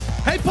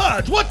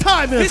Pudge, what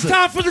time is it? It's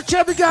time for the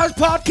Chubby Guys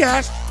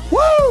podcast.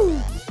 Woo!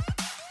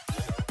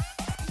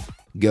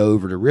 Go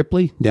over to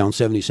Ripley, down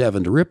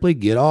 77 to Ripley,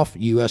 get off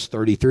US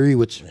 33,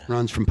 which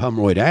runs from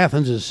Pomeroy to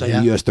Athens. It's the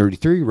same US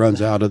 33,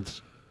 runs out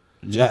of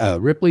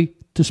Ripley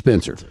to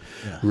Spencer.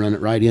 Run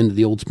it right into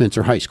the old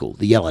Spencer High School,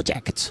 the Yellow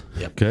Jackets.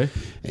 Okay.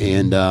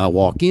 And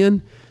walk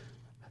in.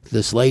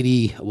 This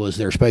lady was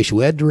their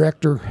special ed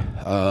director.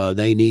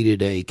 They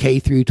needed a K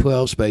through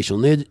 12 special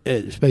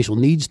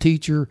needs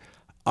teacher.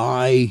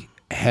 I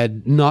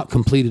had not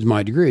completed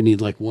my degree. I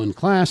needed like one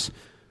class.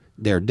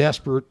 They're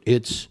desperate.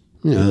 It's,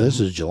 this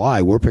is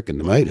July. We're picking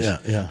tomatoes.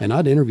 Yeah. And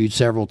I'd interviewed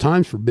several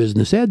times for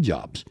business ed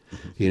jobs.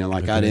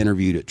 I'd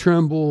interviewed at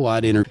Trimble.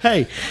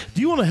 Hey,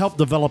 do you want to help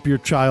develop your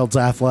child's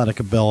athletic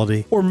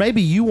ability? Or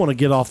maybe you want to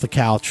get off the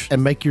couch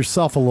and make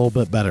yourself a little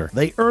bit better.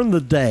 They earn the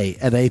day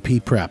at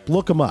AP Prep.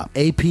 Look them up,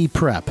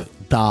 apprep.info.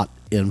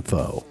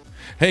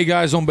 Hey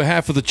guys, on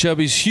behalf of the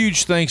Chubbies,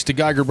 huge thanks to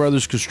Geiger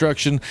Brothers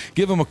Construction.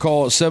 Give them a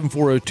call at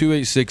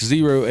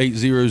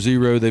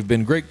 740-286-0800. They've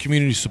been great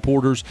community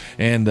supporters,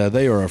 and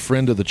they are a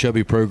friend of the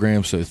Chubby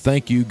program, so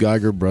thank you,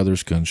 Geiger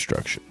Brothers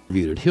Construction.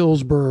 Interviewed at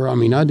Hillsborough.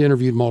 I'd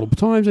interviewed multiple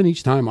times, and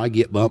each time I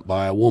get bumped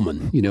by a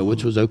woman,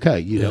 which was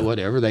okay.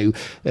 Whatever.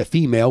 A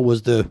female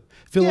was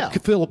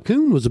Philip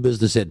Kuhn was a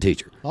business ed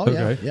teacher. Oh,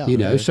 yeah.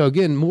 Yeah. So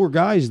again, more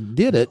guys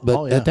did it,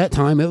 but at that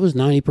time it was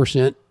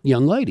 90%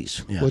 young ladies,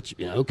 which,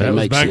 that was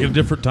back sense. in a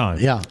different time.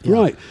 Yeah.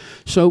 Right.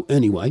 So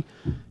anyway,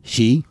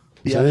 they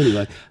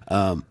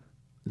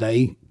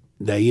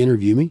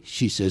interview me.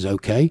 She says,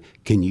 okay,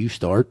 can you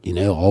start,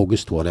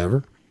 August,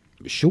 whatever?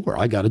 Sure,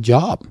 I got a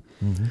job.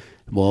 Mm-hmm.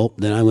 Well,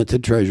 then I went to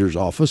the treasurer's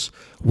office.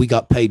 We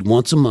got paid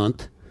once a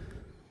month.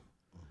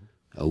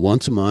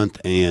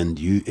 And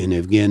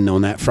again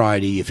on that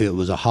Friday, if it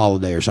was a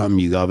holiday or something,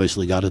 you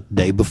obviously got it the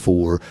day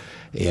before.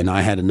 And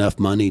I had enough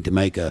money to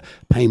make a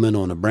payment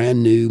on a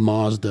brand new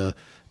Mazda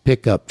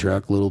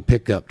little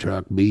pickup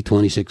truck,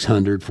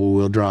 B2600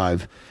 4-wheel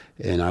drive.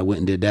 And I went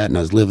and did that, and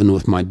I was living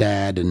with my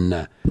dad,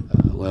 and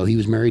he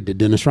was married to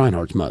Dennis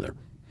Reinhardt's mother,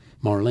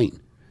 Marlene.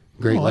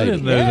 Great lady. I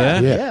didn't know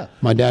that. Yeah.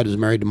 My dad was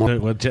married to Marlene.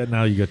 Well,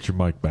 now you got your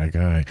mic back.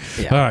 All right.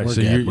 Yeah, All right. we're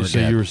So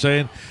good. you were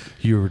saying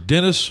you were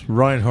Dennis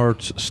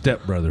Reinhardt's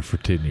stepbrother for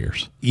 10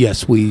 years.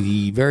 Yes,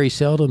 we very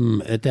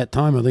seldom at that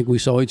time. I think we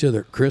saw each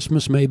other at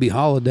Christmas, maybe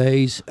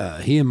holidays.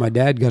 He and my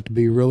dad got to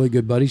be really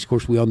good buddies. Of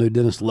course, we all knew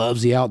Dennis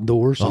loves the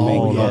outdoors.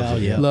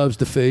 Loves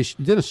to fish.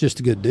 Dennis is just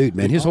a good dude,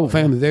 man. His whole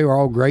family, they were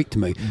all great to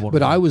me.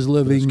 But I was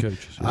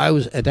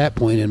at that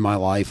point in my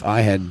life, I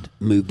had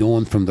moved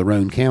on from the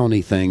Roane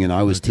County thing, and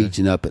I was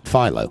teaching up at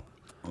Philo.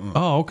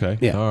 Oh, okay.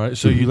 Yeah. All right.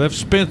 So you left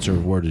Spencer.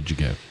 Where did you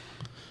go?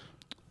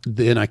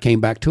 Then I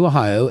came back to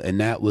Ohio, and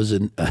that was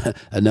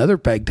another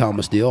Peg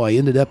Thomas deal. I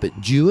ended up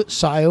at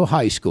Jewett-Scio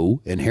High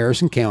School in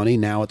Harrison County.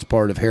 Now it's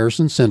part of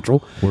Harrison Central.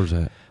 Where's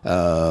that?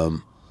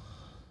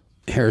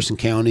 Harrison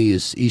County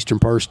is eastern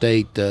part of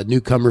state.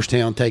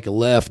 Newcomerstown, take a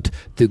left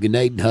through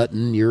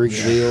Gnadenhutton,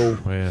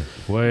 Urickville.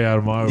 Way out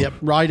of my... Yep,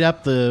 right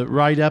up the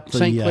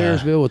St.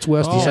 Clairsville. It's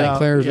west of St.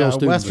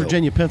 Clairsville, West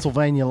Virginia,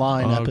 Pennsylvania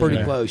line. Up pretty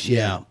there. close.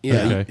 Yeah.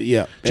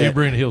 Okay.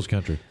 Chambering Hills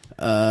country.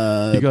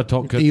 You got to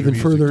talk country even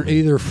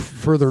music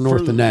further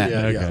north than that.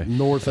 Okay.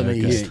 North and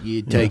east.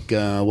 You take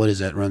what is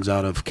that? Runs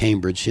out of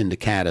Cambridge into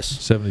Caddis.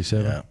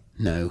 77. Yeah.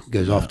 No,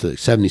 goes off to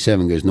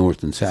 77, goes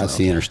north and south. That's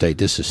the interstate.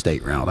 This is a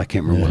state route. I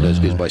can't remember what it is.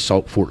 Goes by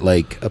Salt Fort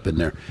Lake up in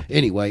there.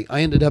 Anyway,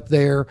 I ended up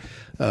there,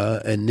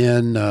 and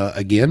then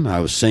again, I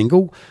was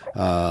single,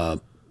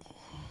 trying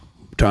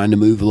to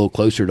move a little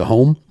closer to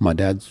home. My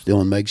dad's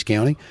still in Meigs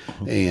County,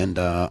 and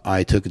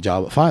I took a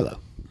job at Philo.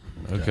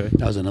 Okay.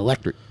 I was an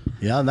electric.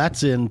 Yeah, and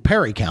that's in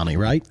Perry County,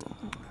 right?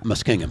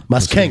 Muskingum.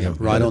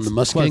 Right on the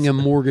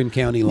Muskingum-Morgan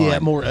County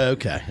line. Yeah,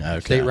 okay.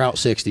 State Route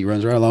 60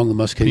 runs right along the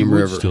Muskingum Pete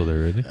River. Wood's still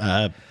there, isn't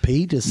he?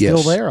 Pete is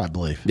still there, I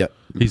believe. Yep.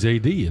 He's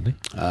AD, isn't he?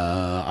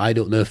 I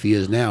don't know if he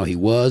is now. He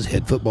was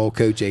head football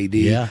coach AD.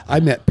 Yeah. I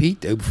met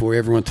Pete, though, before he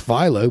ever went to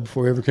Philo,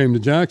 before he ever came to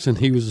Jackson.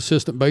 He was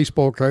assistant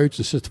baseball coach,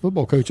 assistant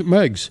football coach at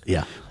Meigs.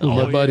 Yeah. With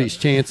my buddies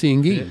Chancey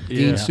and Geen.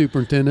 Geen's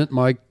superintendent.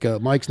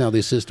 Mike's now the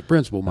assistant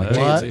principal. Mike What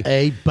Chancey.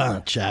 a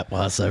bunch that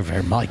was over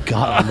there. My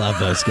God, I love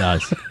those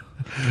guys.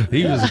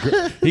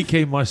 He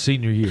came my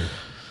senior year.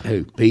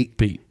 Who? Pete?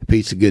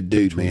 Pete's a good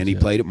dude, man. He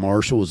played at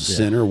Marshall, was a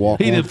center,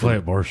 walk-on. He didn't play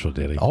at Marshall,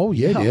 did he? Oh,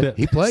 yeah, he did.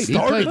 He played. He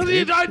played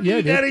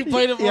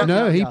at Marshall.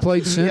 No, he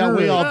played center. Yeah,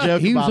 we all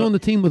joke He was about on the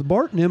team with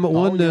Bart and him at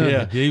one.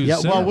 He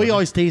was well, we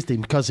always teased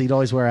him because he'd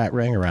always wear that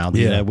ring around.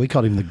 Yeah. We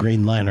called him the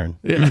Green Lantern.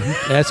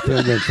 That's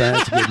good.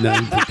 That's a good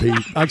name for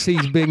Pete. I see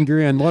he's big and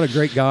grin. What a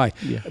great guy.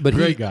 Yeah. But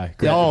Great guy.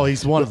 Oh,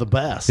 he's one of the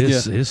best.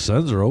 His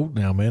sons are old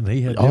now, man.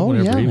 He had them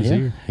whenever he was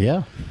here.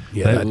 Yeah.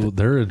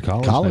 They're in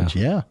college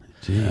now. Yeah.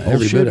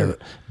 Every bit of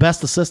it.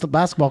 Best assistant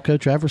basketball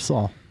coach I ever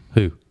saw.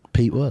 Who?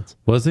 Pete Woods.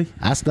 Was he?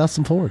 Ask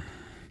Dustin Ford.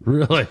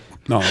 Really?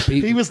 No,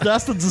 Pete, He was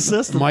Dustin's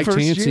assistant. Mike first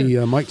Chansey.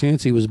 year. Mike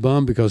Chansey was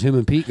bummed because him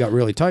and Pete got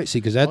really tight. See,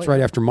 because that's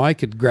right after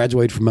Mike had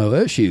graduated from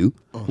OSU,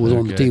 was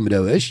on the team at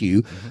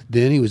OSU.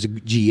 Then he was a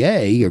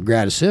GA or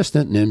grad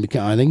assistant, and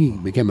then I think he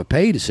became a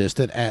paid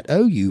assistant at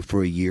OU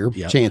for a year.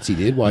 Chansey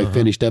did while he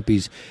finished up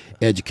his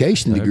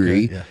education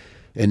degree.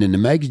 And then the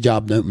Meg's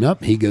job opened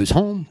up. He goes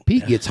home.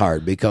 Pete gets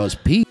hired because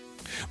Pete.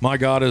 My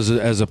God,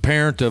 as a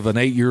parent of an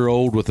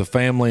 8-year-old with a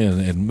family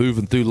and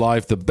moving through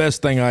life, the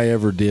best thing I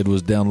ever did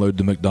was download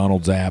the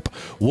McDonald's app.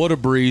 What a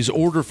breeze.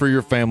 Order for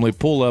your family.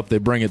 Pull up. They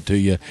bring it to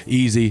you.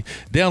 Easy.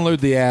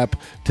 Download the app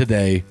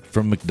today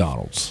from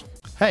McDonald's.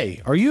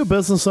 Hey, are you a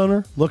business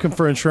owner looking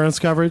for insurance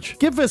coverage?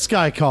 Give this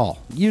guy a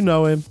call. You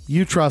know him.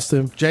 You trust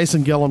him.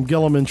 Jason Gillum,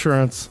 Gillum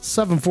Insurance,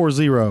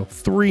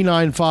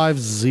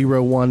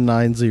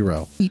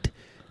 740-395-0190. Pete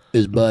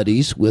is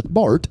buddies with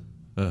Bart,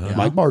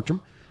 Mike Bartram,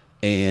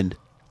 and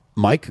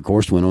Mike, of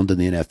course, went on to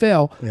the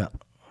NFL. Yeah.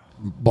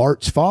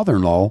 Bart's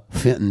father-in-law,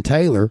 Fenton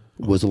Taylor,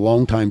 was a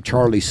longtime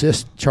Charlie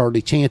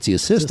Chansey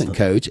assistant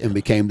coach and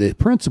became the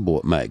principal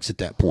at Meg's at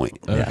that point.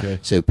 Okay.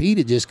 So Pete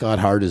had just got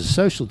hired as a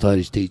social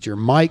studies teacher.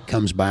 Mike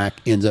comes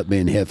back, ends up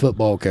being the head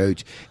football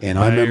coach. And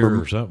I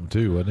remember or something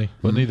too, wasn't he?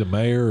 Wasn't he the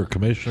mayor or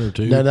commissioner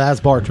too? No,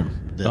 that's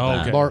Bartram.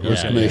 Okay. Bart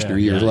was commissioner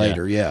years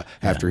later,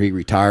 after he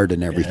retired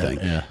and everything.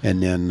 Yeah.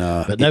 And then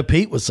But no,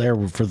 Pete was there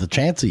for the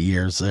Chansey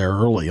years there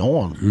early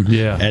on.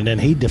 Yeah. And then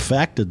he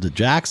defected to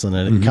Jackson,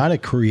 and it kind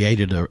of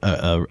created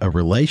a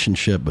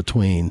relationship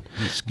between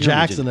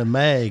Jackson and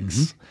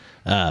Meg's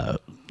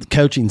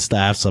coaching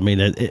staffs. I mean,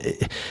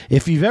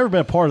 if you've ever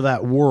been a part of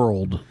that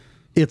world,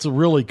 it's a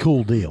really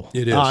cool deal.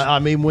 It is. I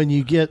mean, when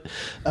you get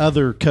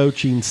other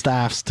coaching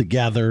staffs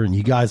together and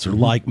you guys are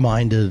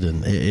like-minded,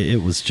 and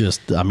it was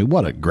just, I mean,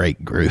 what a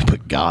great group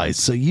of guys.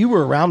 So you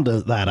were around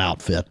that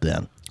outfit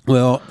then.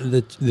 Well,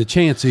 the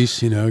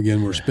Chanceys,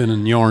 again, we're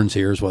spinning yarns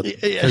here. Is what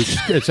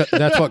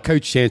that's what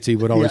Coach Chansey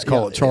would always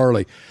call it,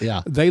 Charlie.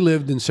 Yeah. They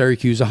lived in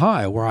Syracuse,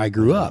 Ohio, where I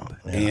grew up,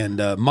 and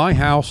my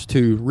house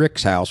to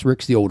Rick's house.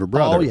 Rick's the older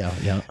brother. Oh,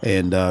 yeah.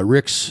 And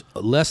Rick's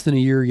less than a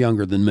year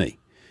younger than me.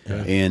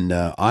 Okay. And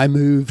I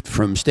moved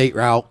from State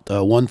Route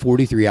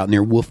 143 out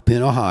near Wolf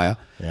Pen, Ohio,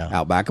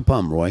 out back of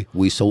Pomeroy.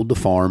 We sold the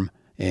farm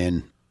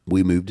and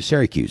we moved to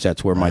Syracuse.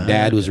 That's where my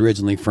dad was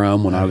originally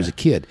from when I was a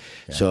kid.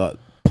 Yeah. So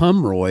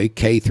Pomeroy,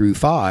 K through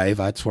 5,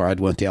 that's where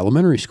I'd went to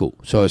elementary school.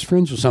 So I was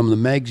friends with some of the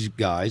Meg's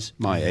guys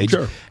my age.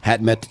 Sure.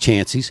 Hadn't met the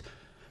Chanceys,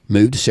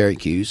 moved to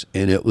Syracuse,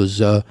 and it was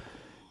the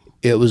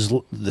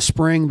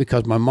spring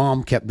because my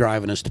mom kept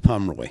driving us to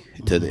Pomeroy,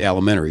 to the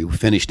elementary. We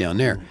finished down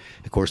there.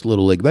 Of course,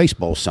 Little League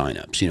Baseball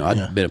signups.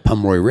 I'd been a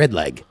Pomeroy Red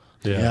Leg.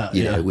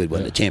 We'd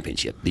won the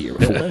championship the year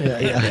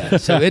before.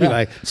 So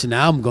anyway,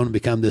 now I'm going to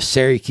become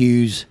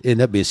the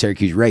end up being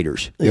Syracuse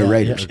Raiders.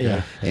 Raiders.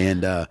 Yeah.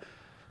 And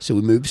so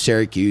we moved to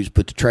Syracuse,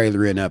 put the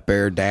trailer in up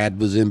there.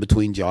 Dad was in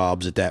between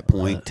jobs at that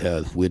point.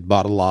 We'd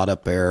bought a lot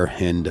up there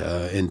and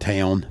in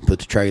town, put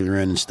the trailer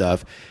in and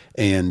stuff.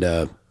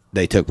 And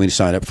they took me to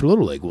sign up for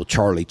Little League. Well,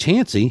 Charlie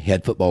Chansey,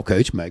 head football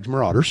coach, Meg's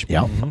Marauders.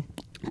 Yeah.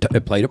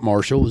 Played at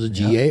Marshall, was a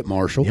GA at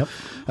Marshall. Yep.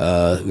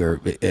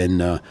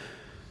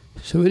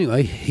 So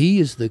anyway,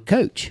 he is the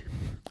coach.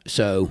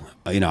 So,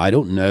 I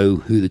don't know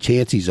who the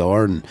Chanceys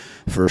are. And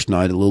first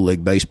night of Little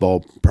League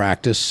baseball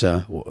practice,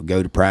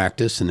 go to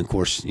practice. And, of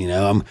course, you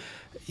want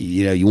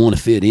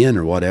to fit in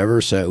or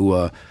whatever.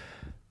 So,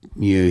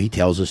 he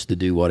tells us to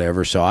do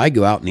whatever. So I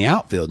go out in the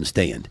outfield and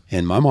stand.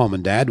 And my mom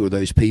and dad were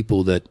those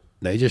people that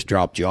they just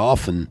dropped you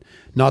off, and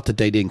not that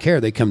they didn't care.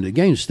 They come to the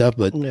game and stuff,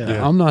 but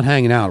I'm not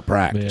hanging out at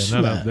practice.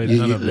 None of them.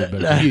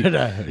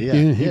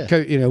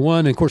 One,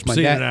 and of course, my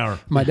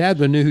dad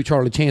knew who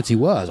Charlie Chansey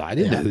was. I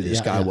didn't know who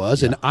this guy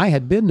was, and I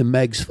had been to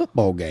Meg's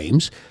football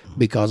games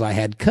because I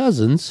had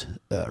cousins,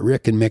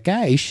 Rick and Mick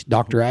Ash,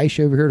 Dr. Ash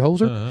over here at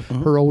Holzer,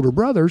 her older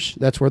brothers.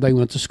 That's where they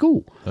went to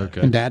school.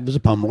 Okay. And Dad was a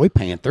Pomeroy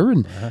Panther,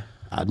 and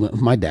I went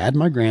with my dad,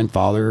 my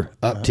grandfather,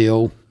 up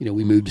till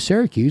we moved to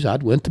Syracuse. I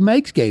went to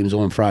Meg's games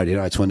on Friday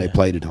nights when they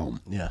played at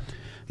home. Yeah.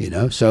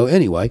 So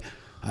anyway,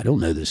 I don't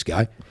know this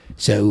guy.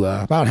 So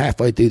about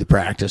halfway through the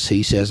practice,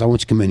 he says, I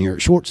want you to come in here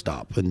at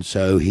shortstop. And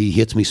so he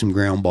hits me some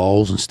ground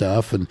balls and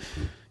stuff, and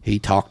he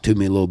talked to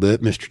me a little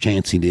bit, Mr.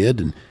 Chansey did.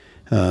 And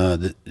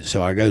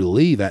so I go to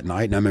leave that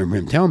night, and I remember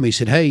him telling me, he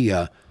said,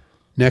 hey,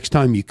 next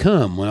time you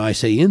come, when I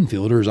say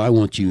infielders, I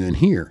want you in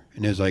here.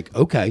 And I was like,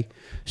 okay.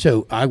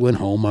 So I went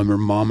home. I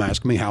remember Mom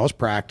asking me how was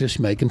practice,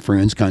 making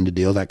friends kind of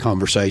deal, that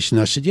conversation.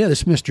 I said,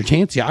 this is Mr.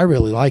 Chansey. I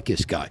really like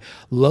this guy.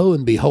 Lo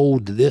and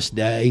behold, to this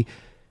day,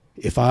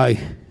 if I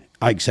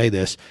can say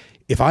this,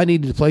 if I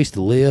needed a place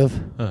to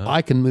live,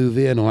 I can move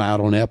in or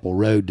out on Apple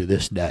Road to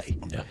this day.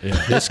 Yeah.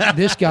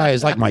 This guy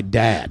is like my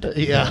dad.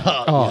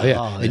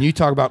 Yeah. And you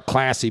talk about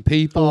classy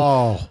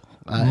people.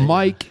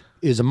 Mike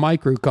is a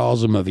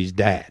microcosm of his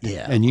dad.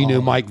 Yeah. And you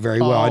know Mike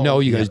very well. I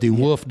know you guys do.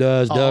 Wolf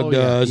does, Doug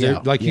does.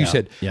 Like you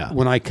said,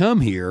 when I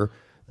come here,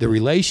 the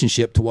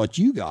relationship to what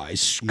you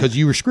guys, because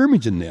you were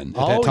scrimmaging then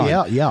at that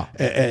time. yeah.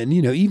 And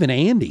even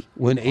Andy,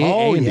 when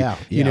Andy,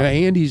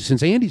 Andy,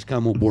 since Andy's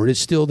come on board, it's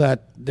still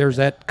there's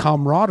that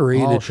camaraderie.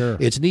 And sure.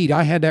 It's neat.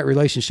 I had that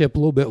relationship a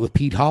little bit with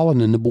Pete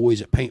Holland and the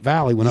boys at Paint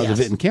Valley when I was at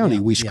Vinton County.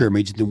 We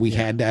scrimmaged and we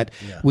had that.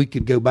 We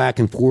could go back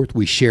and forth.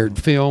 We shared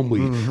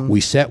film.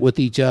 We sat with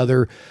each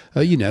other,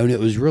 and it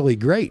was really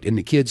great. And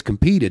the kids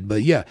competed.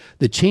 But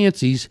the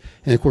chances,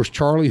 and of course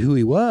Charlie, who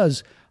he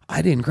was,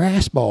 I didn't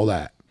grasp all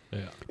that.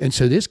 Yeah. And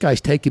so this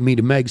guy's taking me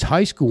to Meigs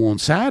High School on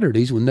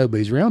Saturdays when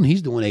nobody's around.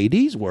 He's doing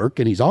AD's work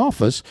in his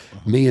office.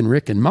 Me and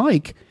Rick and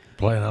Mike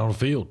playing out on the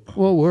field.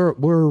 Well,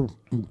 we're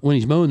when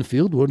he's mowing the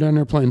field, we're down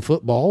there playing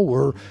football.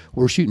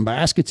 We're shooting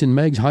baskets in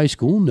Meigs High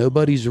School.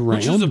 Nobody's around.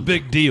 Which is a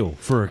big deal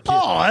for a kid.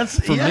 Oh, that's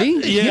for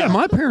me. Yeah,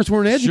 my parents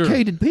weren't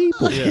educated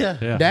people.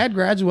 Yeah. Dad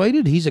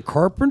graduated. He's a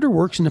carpenter,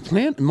 works in the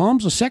plant. And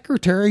Mom's a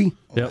secretary.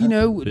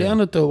 Down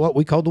at what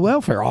we called the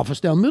welfare office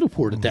down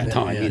Middleport at that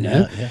time.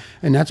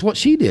 And that's what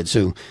she did.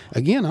 So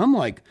again, I'm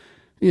like,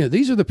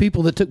 these are the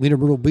people that took me to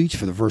Myrtle Beach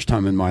for the first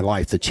time in my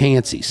life, the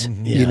Chanceys,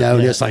 and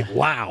it's like,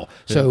 wow.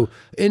 So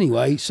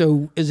anyway,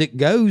 as it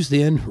goes,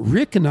 then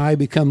Rick and I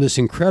become this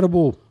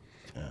incredible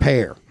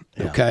pair.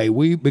 Okay.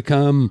 We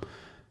become,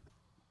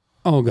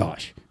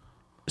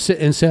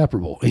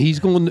 inseparable. He's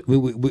going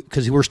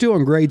because we're still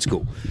in grade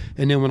school.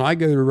 And then when I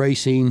go to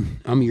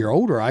Racine, I'm a year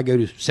older. I go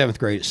to 7th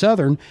grade at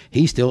Southern.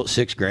 He's still at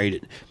 6th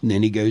grade. And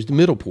then he goes to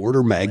Middleport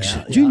or Meigs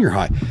Junior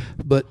High.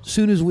 But as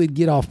soon as we'd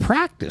get off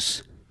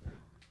practice,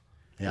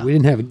 we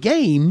didn't have a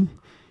game.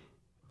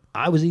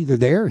 I was either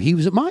there or he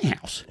was at my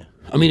house.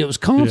 I mean, it was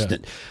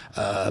constant.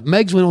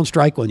 Meigs went on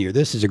strike one year.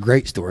 This is a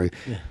great story.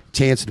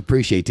 Chance to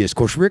appreciate this. Of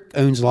course, Rick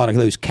owns a lot of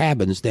those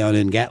cabins down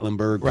in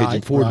Gatlinburg,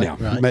 Pigeon Ford now.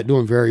 Right.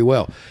 Doing very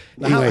well.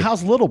 Anyway,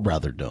 how's little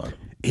brother doing?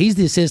 He's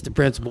the assistant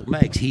principal at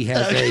Meigs. He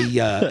has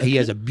he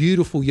has a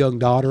beautiful young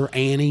daughter,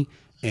 Annie,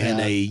 and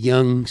a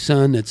young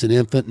son that's an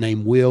infant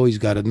named Will. He's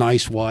got a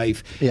nice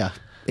wife. Yeah.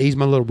 He's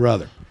my little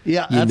brother.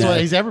 Yeah, that's why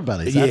he's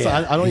everybody's.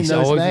 I don't even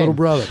know his name. Little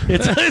brother.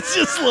 It's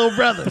just little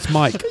brother. It's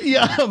Mike.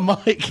 Yeah,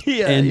 Mike.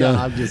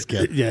 Yeah, I'm just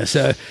kidding. Yeah.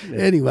 So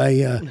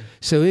anyway,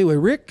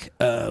 Rick,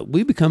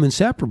 we become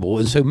inseparable,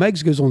 and so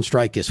Meigs goes on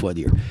strike this one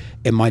year,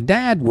 and my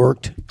dad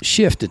worked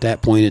shift at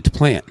that point at the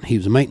plant. He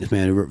was a maintenance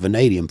man over at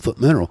Vanadium Foot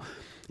Mineral,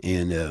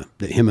 and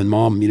him and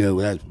Mom,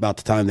 that's about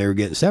the time they were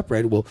getting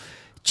separated. Well,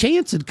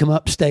 Chance had come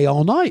up to stay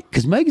all night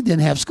because Meigs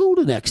didn't have school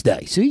the next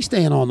day, so he's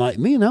staying all night.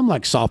 Me and I'm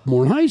like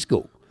sophomore in high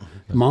school.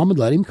 Mom would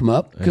let him come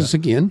up because,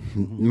 again,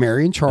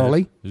 Mary and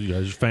Charlie. You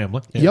guys are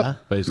family.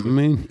 Yep. Basically. I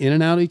mean, in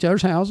and out of each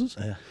other's houses.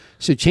 Yeah.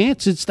 So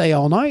Chance would stay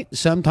all night.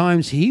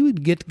 Sometimes he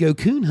would get to go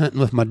coon hunting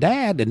with my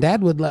dad, and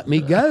Dad would let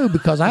me go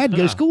because I had to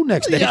go to school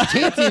next day.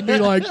 Chance would be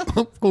like,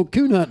 I'm going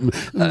coon hunting.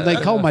 They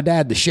call my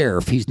dad the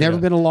sheriff. He's never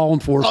been a law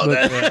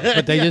enforcement,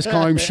 but they just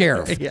call him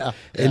sheriff.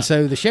 And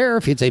so the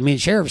sheriff, he'd say, me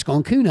and sheriff's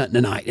going coon hunting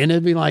tonight. And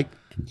it'd be like,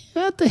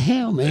 what the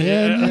hell,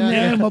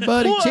 man? My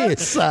buddy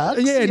Chance. Sucks.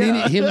 And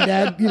then him and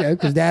Dad,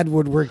 because Dad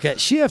would work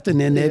that shift,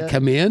 and then they'd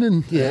come in,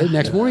 and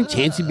next morning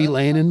Chance would be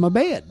laying in my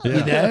bed.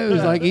 It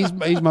was like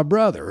he's my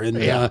brother, and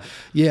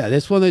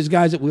that's one of those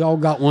guys that we all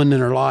got one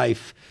in our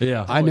life.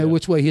 Yeah, I know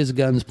which way his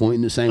gun's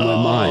pointing the same way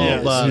mine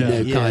is.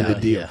 Kind of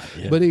deal.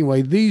 Yeah. But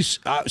anyway,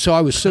 so I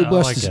was so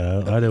blessed.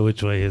 I know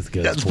which way his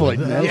gun's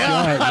pointing. That's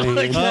right,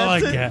 man. I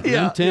like that.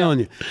 I'm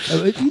telling you,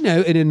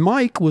 and then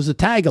Mike was a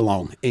tag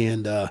along,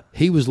 and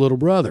he was little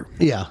brother.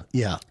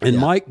 And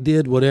Mike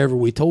did whatever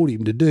we told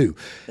him to do.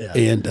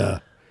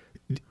 And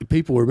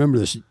people remember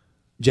this,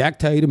 Jack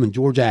Tatum and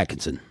George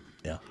Atkinson.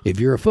 If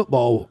you're a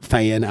football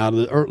fan out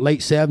of the late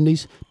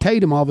 70s,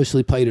 Tatum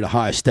obviously played at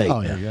Ohio State. Oh,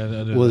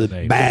 one of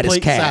the baddest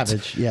Complete cats.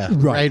 Savage.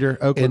 Right. Raider,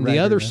 Oakland and the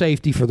Raider, other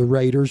safety for the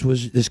Raiders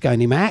was this guy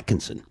named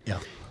Atkinson.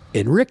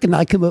 And Rick and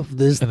I come up with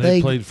this thing.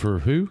 They played for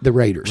who? The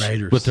Raiders.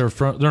 But they're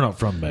not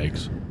from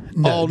Meigs.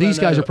 No, these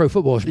guys are pro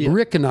footballers.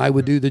 Rick and I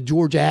would do the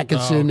George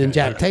Atkinson and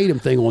Jack Tatum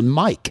thing on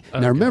Mike.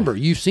 Now remember,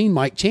 you've seen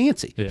Mike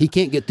Chancey. He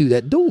can't get through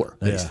that door.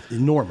 That's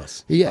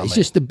enormous. He's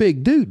just a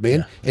big dude,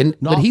 man.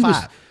 But he was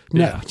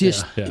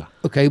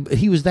okay. But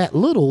he was that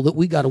little that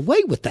we got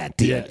away with that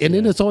deal. And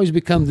then it's always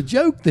become the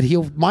joke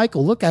that Mike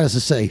will look at us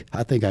and say,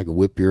 "I think I could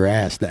whip your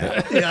ass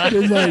now."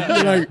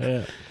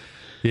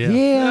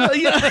 Real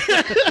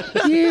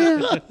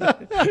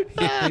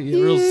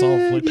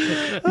softly.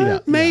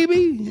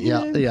 Maybe.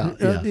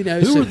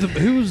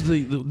 Who was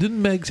the?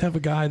 Didn't Meigs have a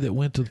guy that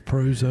went to the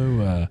pros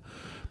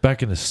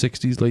back in the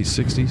 '60s, late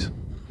 '60s?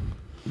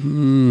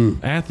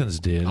 Athens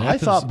did. I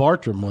thought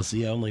Bartram was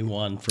the only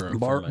one for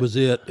Bart was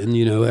it, and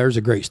there's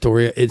a great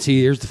story. And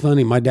see, here's the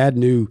funny. My dad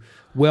knew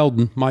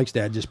Weldon. Mike's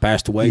dad just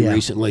passed away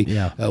recently.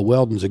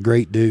 Weldon's a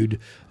great dude.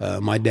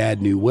 My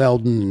dad knew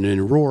Weldon and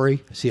then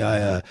Rory. See,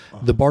 the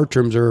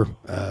Bartrams are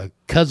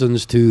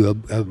cousins to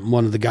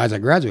one of the guys I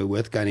graduated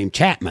with, a guy named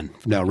Chapman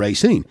from down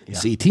Racine.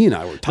 CT and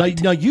I were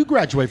tight. Now you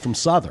graduated from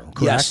Southern,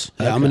 correct? Yes.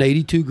 Okay. I'm an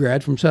 82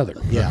 grad from Southern.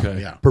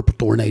 Purple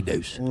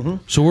Tornadoes. Mm-hmm.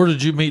 So where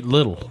did you meet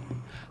Little?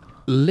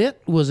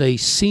 Lit was a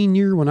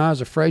senior when I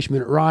was a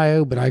freshman at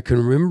Rio, but I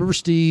can remember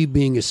Steve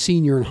being a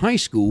senior in high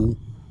school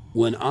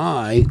when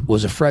I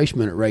was a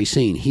freshman at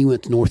Racine. He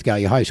went to North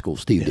Gallia High School.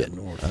 Steve did.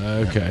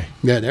 Okay.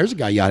 Yeah, there's a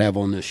guy you ought to have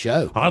on this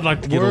show. I'd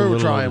like to get a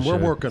little on the show.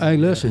 working. Hey,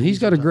 listen, he's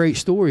got a great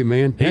story,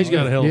 man. He's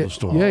got a hell of a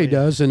story. Yeah, he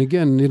does. And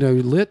again,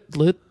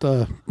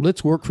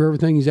 Lit's worked for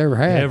everything he's ever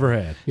had. Ever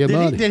had. Yeah,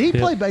 buddy. Did he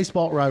play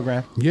baseball at Rio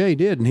Grande? Yeah, he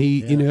did, and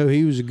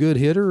he was a good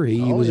hitter.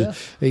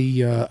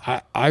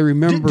 I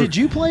remember. Did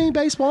you play any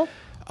baseball?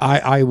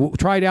 I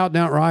tried out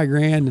down at Rio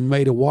Grande and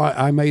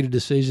I made a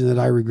decision that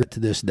I regret to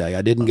this day.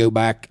 I didn't go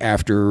back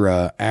after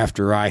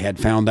I had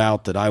found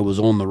out that I was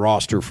on the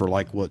roster for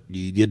like what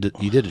you did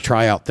a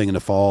tryout thing in the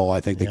fall. I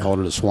think they called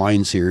it a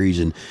swine series,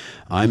 and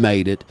I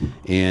made it.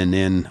 And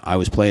then I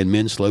was playing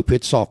men's slow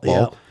pitch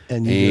softball,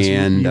 and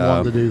you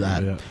wanted to do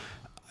that.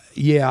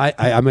 Yeah,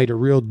 I made a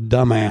real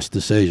dumbass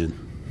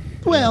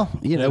decision. Well,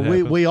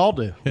 we all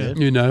do. Yeah.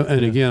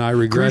 And again, I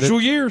regret Crucial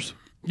it. years.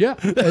 Yeah,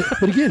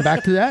 but again,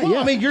 back to that. Well,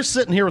 yeah, I mean, you're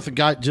sitting here with a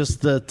guy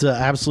just that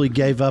absolutely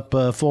gave up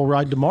a full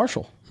ride to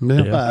Marshall on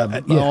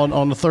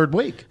the third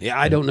week. Yeah,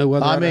 I don't know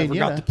whether I ever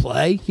got to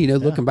play.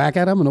 Looking back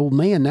at it, I'm an old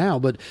man now,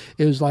 but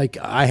it was like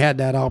I had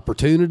that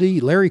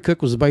opportunity. Larry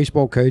Cook was the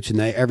baseball coach, and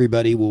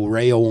everybody will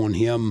rail on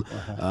him.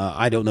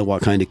 I don't know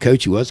what kind of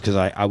coach he was because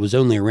I was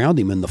only around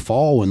him in the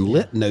fall, and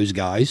Lit and those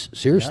guys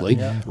seriously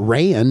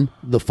ran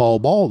the fall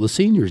ball. The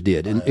seniors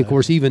did, and of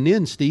course, even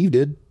then, Steve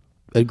did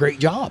a great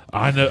job.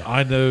 I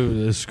know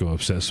this is going to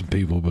upset some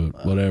people,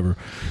 but whatever.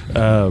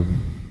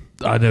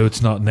 I know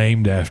it's not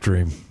named after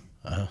him,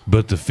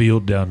 but the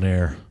field down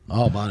there,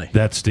 buddy,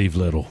 that's Steve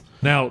Little.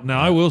 Now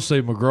I will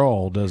say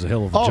McGraw does a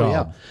hell of a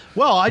job. Yeah.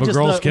 Well, I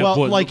McGraw's just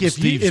like if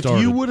Steve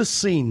you would have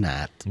seen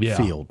that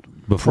field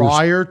Before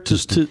prior to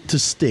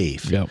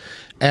Steve. Yep.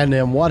 And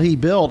then what he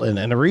built, and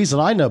the reason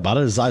I know about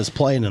it is I was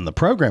playing in the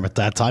program at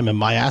that time, and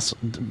my ass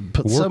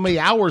put so many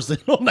hours in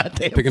on that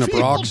damn Picking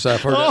field. up rocks.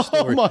 I've heard that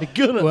story. Oh, my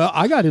goodness. Well,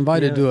 I got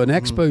invited to an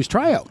Expos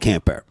tryout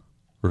camp there.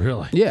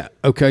 Really? Yeah.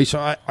 Okay. So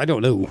I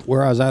don't know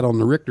where I was at on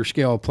the Richter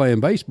scale of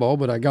playing baseball,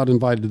 but I got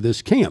invited to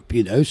this camp,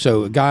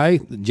 So a guy,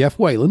 Jeff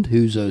Wayland,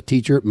 who's a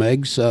teacher at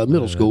Meigs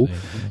Middle School.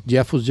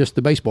 Jeff was just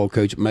the baseball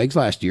coach at Meigs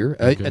last year.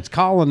 It's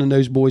Colin and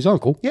those boys'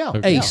 uncle. Yeah.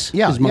 Ace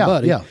Yeah. is my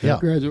buddy. Yeah.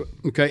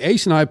 Okay.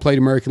 Ace and I played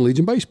American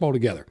Legion baseball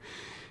together.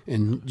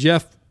 And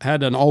Jeff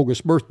had an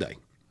August birthday.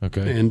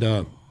 Okay. And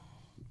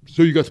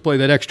so you got to play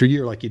that extra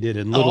year like you did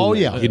in Little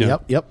League,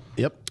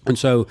 Yep. And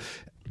so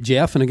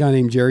Jeff and a guy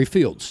named Jerry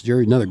Fields.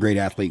 Jerry, another great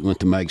athlete,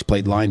 went to Meigs,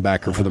 played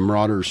linebacker for the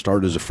Marauders,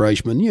 started as a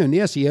freshman. In the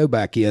SEO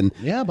back in.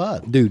 Yeah,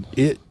 bud. Dude,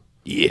 okay,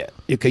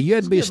 you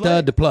had to be a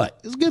stud to play.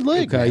 It's a good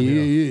league.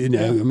 Okay,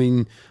 I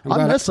mean.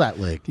 I miss that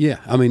league. Yeah,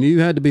 I mean,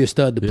 you had to be a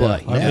stud to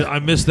play. I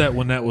missed that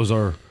when that was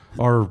our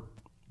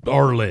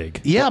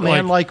league. Yeah,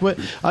 man. Like when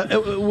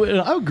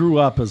I grew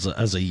up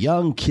as a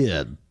young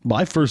kid,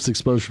 my first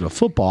exposure to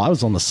football, I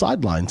was on the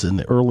sidelines in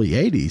the early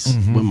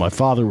 '80s when my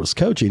father was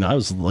coaching. I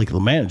was like the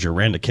manager,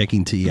 ran the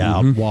kicking tee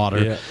out,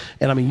 water,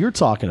 and I mean, you're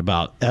talking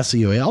about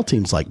SEOL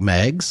teams like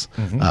Meigs,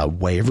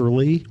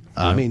 Waverly.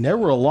 I mean, there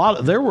were a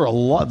lot. The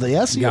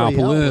SEOL,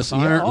 Gallipolis,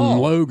 Ironton,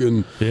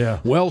 Logan,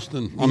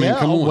 Wellston. I mean,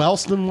 come on.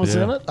 Wellston was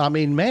in it. I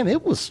mean, man,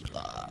 it was.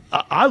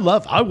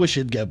 I wish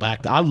it'd go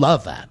back. I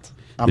love that.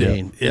 I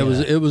mean, it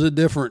was a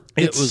different.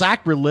 It's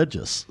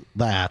sacrilegious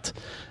that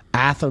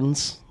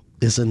Athens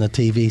is in the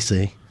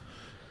TVC,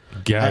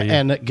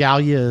 and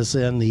Gallia is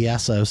in the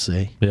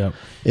SOC. Yeah.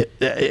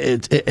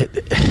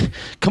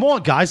 Come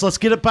on, guys, let's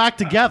get it back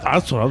together.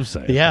 That's what I'm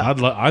saying. Yeah.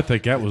 I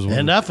think that was one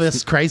enough of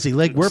this crazy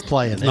league we're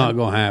playing. It's not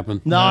going to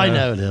happen. No, I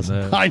know it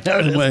isn't. I know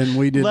it isn't. When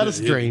we did, let us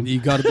dream. You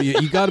got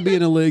to be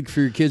in a league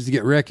for your kids to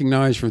get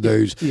recognized for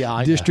those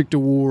district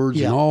awards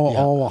and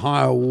all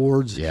Ohio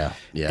awards. Yeah.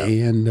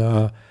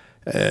 And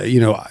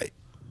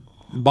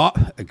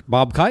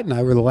Bob Kite and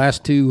I were the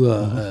last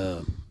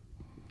two.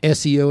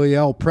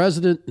 SEOEL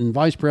president and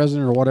vice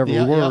president or whatever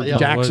we were.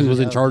 Jackson was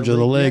in charge of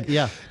the league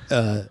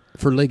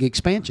for league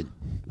expansion.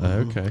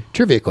 Okay.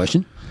 Trivia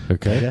question.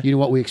 Okay. You know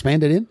what we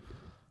expanded in?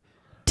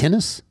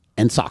 Tennis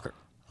and soccer.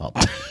 Oh.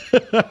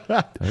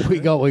 we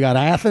got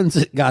Athens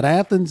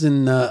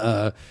and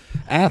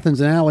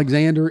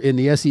Alexander in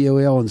the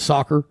SEOL and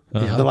soccer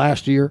the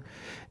last year.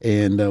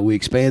 And we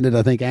expanded,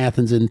 I think,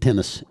 Athens in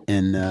tennis.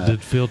 And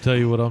did Phil tell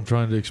you what I'm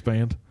trying to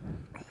expand?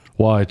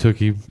 Why I took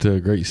him to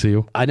Great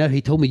Seal? I know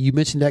he told me you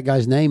mentioned that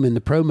guy's name in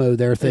the promo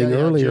there thing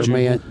earlier,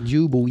 man.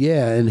 Jubal,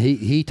 and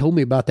he told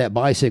me about that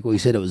bicycle. He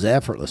said it was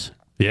effortless.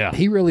 Yeah,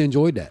 he really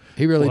enjoyed that.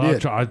 He really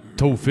did. I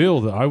told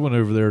Phil that I went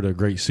over there to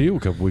Great Seal a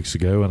couple weeks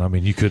ago, and I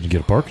mean, you couldn't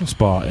get a parking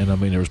spot, and I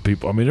mean, there was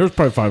people. I mean, there was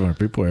probably 500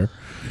 people there,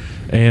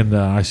 and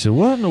I said,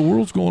 "What in the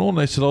world's going on?" And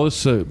they said, "Oh,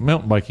 this is a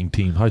mountain biking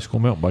team, high school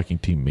mountain biking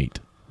team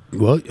meet."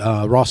 Well,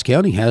 Ross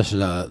County has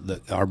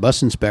our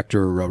bus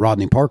inspector,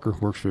 Rodney Parker,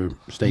 works for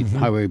State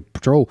Highway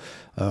Patrol.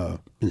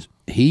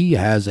 He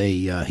has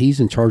he's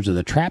in charge of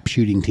the trap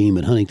shooting team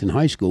at Huntington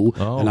High School,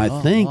 and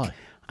I think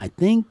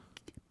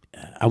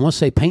I want to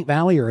say Paint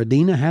Valley or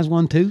Adena has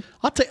one too.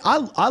 I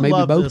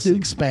love this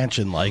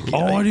expansion, like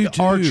I do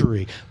too.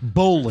 archery,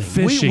 bowling.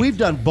 Fishing. We've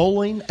done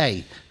bowling.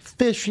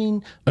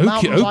 fishing, Oh,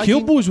 biking.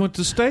 Killboys went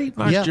to state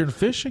last Yeah. year in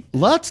fishing.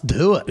 Let's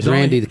do it. Is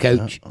Randy the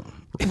coach?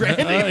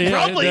 Randy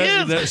probably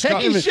is.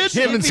 Heck, he should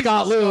Him be. and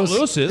Scott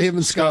Lewis. is. Him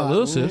and Scott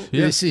Lewis is.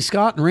 Yeah. See,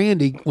 Scott and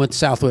Randy went to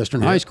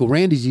Southwestern High School.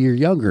 Randy's a year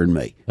younger than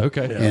me.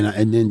 Okay.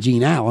 And then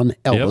Gene Allen,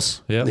 Elvis.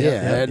 Yep.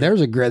 Yeah.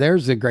 There's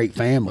a great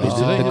family.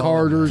 The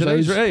Carters.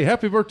 Hey,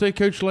 happy birthday,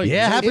 Coach Lake.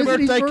 Yeah, happy Is it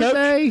his birthday,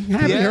 Coach.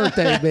 Happy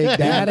birthday, Big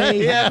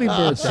Daddy. Happy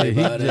birthday,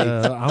 buddy.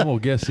 I'm gonna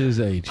guess his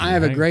age. I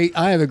have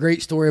a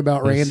great story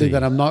about Let's Randy see.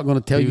 that I'm not going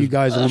to tell you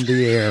guys on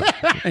the air.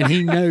 And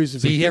he knows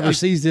if he ever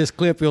sees this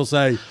clip, he'll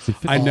say,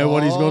 "I know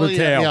what he's going to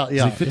tell."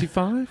 Is he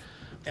 55?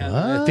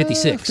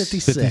 56.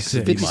 56.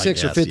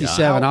 56 or My guess,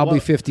 57. yeah. I'll be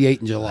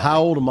 58 in July.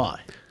 How old am I?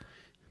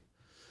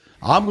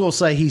 I'm going to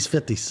say he's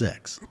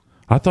 56.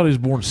 I thought he was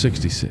born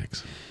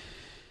 66.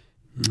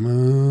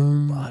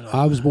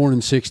 I was born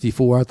in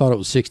 64. I thought it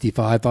was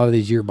 65. I thought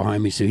he's a year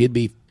behind me. So he'd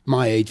be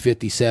my age,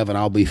 57.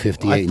 I'll be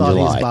 58 I in thought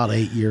July. he's about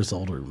 8 years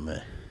older than me.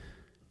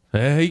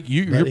 Hey,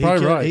 you're But he probably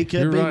could- right. he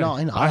could You're be right.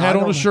 9. I had I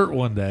on a don't- shirt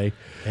one day.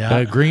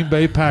 Yeah. Green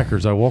Bay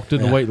Packers. I walked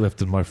into Yeah.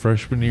 weightlifting my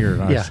freshman year,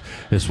 and Yeah.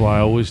 that's why I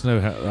always know.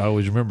 I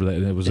always remember that.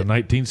 And it was a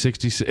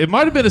 1966. It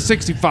might have been a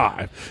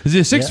 65. Is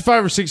it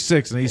 65 or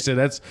 66? And he said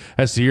that's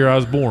the year I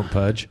was born,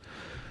 Pudge.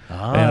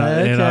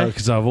 Okay.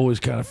 Because I've always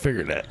kind of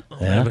figured that.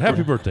 Yeah. But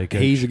happy birthday,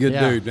 Coach. He's a good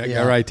Yeah, dude. That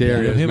yeah. guy right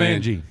there. Yeah, is, him man.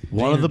 and Gene.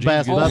 One of the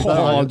best.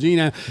 Oh,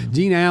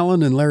 Gene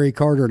Allen and Larry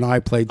Carter and I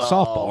played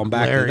softball. And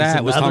back to Larry's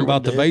that, was talking another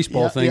about the one, dude.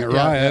 baseball Yeah, thing yeah, at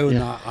yeah, Rio,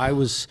 yeah.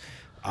 and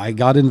I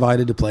got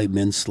invited to play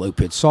men's slow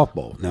pitch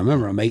softball. Now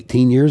remember, I'm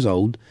 18 years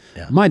old.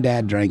 Yeah. My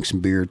dad drank some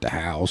beer at the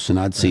house, and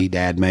I'd see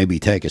Dad maybe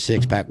take a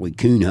 6-pack. We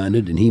coon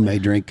hunted, and he may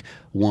drink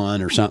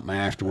one or something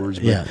afterwards.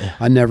 But Yeah.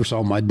 I never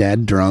saw my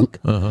dad drunk.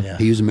 Yeah.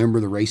 He was a member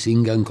of the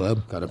Racing Gun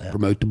Club. Got to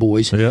promote the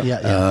boys. Yeah.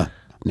 Yeah.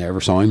 Never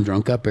saw him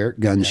drunk up there at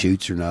gun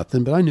shoots or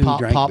nothing, but I knew he Pop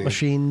drank beer.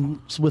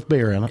 machines with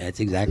beer in it. That's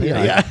exactly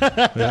right.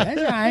 That's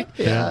right.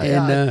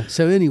 And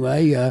so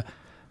anyway,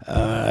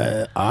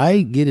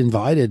 I get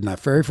invited, and the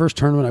very first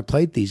tournament I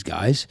played these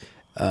guys,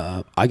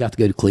 I got to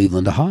go to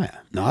Cleveland, Ohio.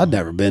 Now, I'd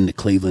never been to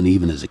Cleveland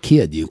even as a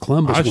kid.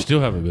 Columbus. I still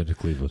haven't been to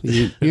Cleveland.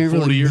 You In ain't 40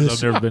 really years, miss-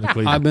 I've never been to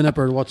Cleveland. I've been up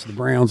there to watch the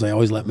Browns. They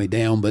always let me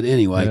down. But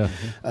anyway,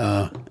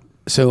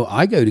 so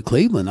I go to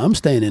Cleveland. I'm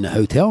staying in a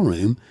hotel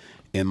room,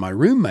 and my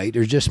roommate,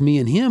 there's just me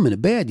and him in a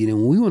bed.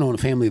 When we went on a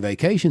family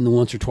vacation, the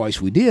once or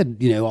twice we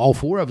did, all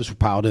four of us were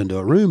piled into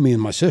a room, me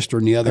and my sister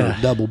and the other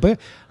double bed.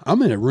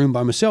 I'm in a room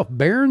by myself.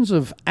 Barons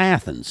of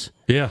Athens.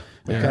 Yeah.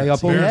 Okay,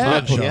 up on Barron's that.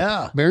 Men's Shop.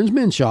 Yeah. Barron's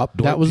Men's Shop.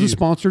 That was the Pugh.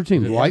 sponsor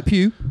team. Dwight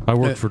Pugh. I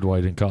worked for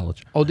Dwight in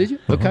college. Oh, did you?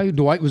 Okay,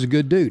 Dwight was a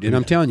good dude, and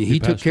I'm telling you, he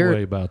took passed care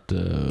away of. about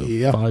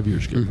Yeah. 5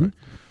 years ago. Right?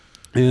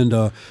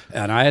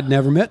 And I had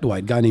never met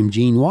Dwight. A guy named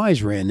Gene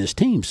Wise ran this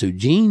team. So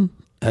Gene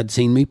had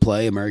seen me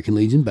play American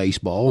Legion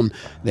baseball, and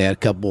they had a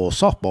couple of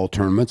softball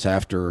tournaments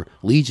after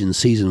Legion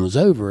season was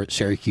over at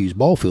Syracuse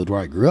ball field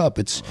where I grew up.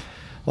 It's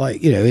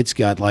like, it's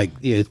got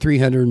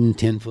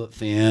 310-foot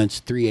fence,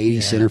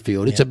 380 center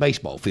field. It's a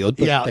baseball field,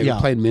 but they were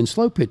playing men's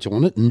slow pitch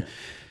on it, and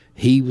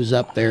he was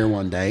up there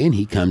one day, and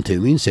he come to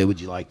me and said, "Would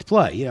you like to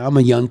play?" I'm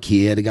a young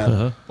kid. I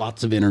got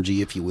lots of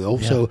energy, if you will.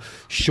 So,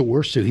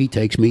 sure. So he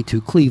takes me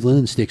to Cleveland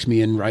and sticks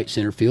me in right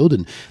center field.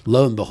 And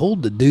lo and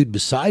behold, the dude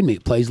beside me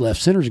that plays left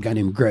center is a guy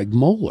named Greg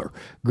Moeller.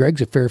 Greg's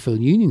a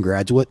Fairfield Union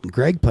graduate, and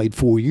Greg played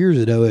 4 years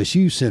at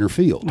OSU center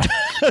field.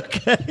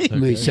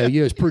 Okay. So,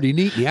 it's pretty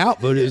neat. The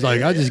output is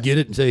like, I just get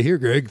it and say, "Here,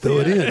 Greg, throw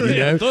it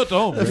in." Throw it to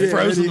home, Greg.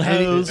 Frozen And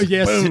he- hose.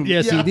 Yes, Boom.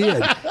 yes, he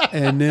did.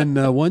 And then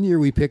one year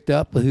we picked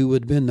up who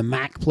would have been the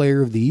MAC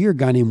player of the year, a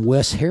guy named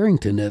Wes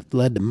Harrington that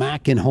led the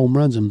MAC in home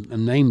runs. I'm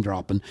name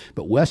dropping,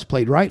 but Wes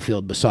played right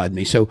field beside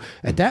me. So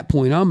at that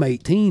point, I'm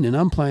 18 and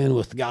I'm playing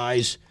with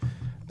guys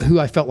who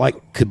I felt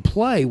like could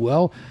play.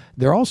 Well,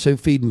 they're also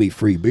feeding me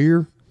free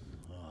beer,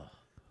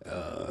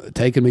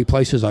 taking me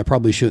places I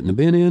probably shouldn't have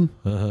been in.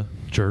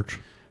 Church.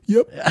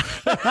 Yep.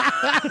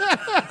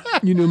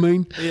 You know what I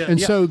mean? And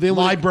so then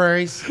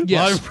Libraries.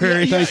 Yes.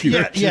 Libraries. Thank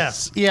you.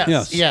 Yes.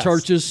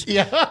 Churches,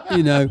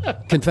 Yeah.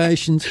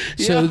 confessions.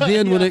 So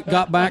then when it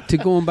got back to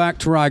going back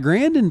to Rye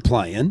Grandin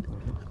playing,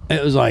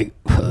 it was like,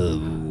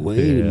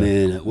 wait a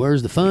minute,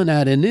 where's the fun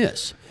at in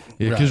this?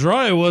 Yeah, because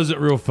Raya wasn't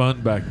real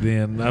fun back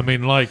then. I mean,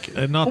 not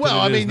Well, that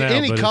I it is mean, now,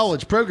 any but it's-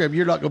 college program,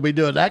 you're not going to be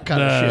doing that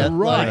kind of No, shit.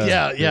 right.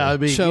 Like, yeah. I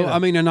mean, So, I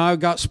mean, and I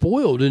got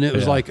spoiled, and it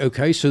was Yeah. like,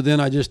 okay, so then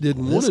I just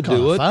didn't want to kinda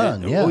do it.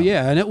 fun, yeah. Well,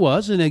 yeah, and it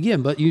was. And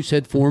again, but you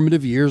said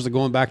formative years of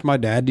going back to my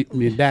dad.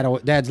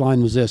 Dad's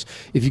line was this: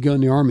 if you go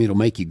in the Army, it'll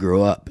make you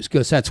grow up. It's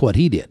because that's what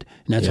he did.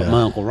 And that's what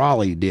my Uncle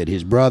Raleigh did.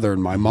 His brother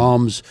and my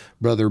mom's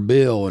brother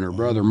Bill and her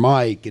brother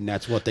Mike, and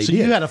that's what they so did.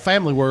 you had a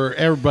family where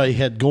everybody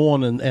had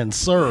gone and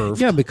served.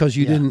 Yeah, because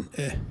you didn't.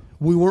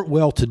 We weren't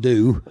well to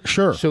do.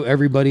 Sure. So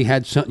everybody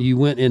had something. You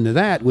went into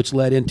that, which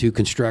led into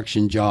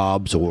construction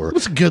jobs or.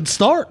 It's a good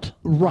start.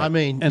 Right. I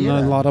mean, And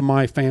a lot of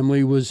my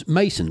family was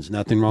Masons.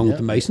 Nothing wrong with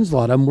the Masons. A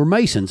lot of them were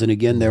Masons. And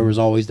again, there was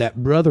always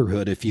that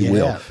brotherhood, if you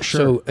will.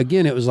 sure. So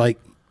again, it was like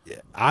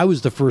I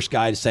was the first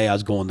guy to say I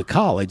was going to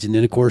college. And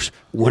then, of course,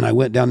 when I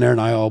went down there and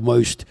I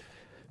almost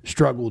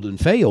struggled and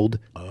failed,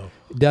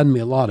 done me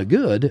a lot of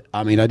good.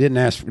 I mean, I didn't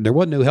ask there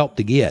wasn't no help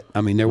to get.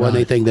 I mean, there wasn't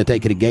anything that they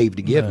could have gave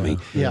to give me.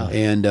 Yeah.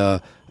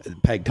 And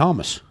Peg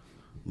Thomas.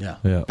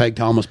 Yeah. Peg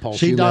Thomas, Paul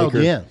She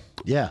Shoemaker. dialed in.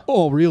 Yeah.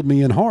 Oh, reeled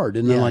me in hard.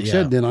 And then, Yeah, like I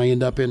said, then I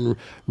end up in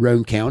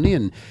Roane County,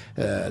 and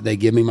they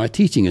give me my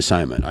teaching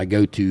assignment. I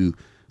go to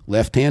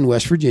Left Hand,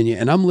 West Virginia,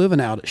 and I'm living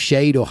out at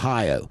Shade,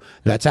 Ohio.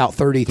 That's out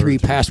 33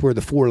 past where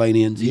the 4-lane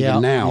ends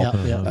even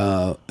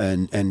now.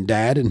 And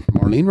Dad and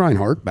Marlene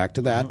Reinhardt, back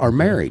to that, are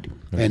married.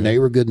 And they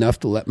were good enough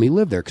to let me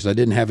live there because I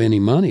didn't have any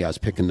money. I was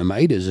picking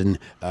tomatoes, and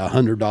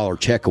 $100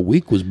 check a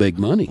week was big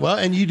money. Well,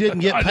 and you didn't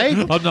get paid.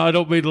 I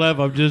don't mean to laugh.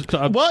 I'm just.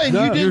 And you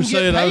didn't you're get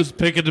saying I paid. was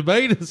picking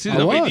tomatoes.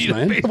 I was,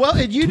 man. Well,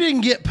 and you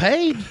didn't get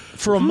paid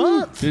for a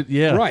month.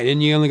 Yeah. Right,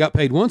 and you only got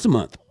paid once a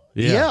month.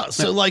 Yeah.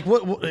 So, like,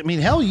 what? I mean,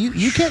 hell,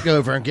 you can't go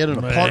over and get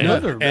an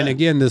apartment. And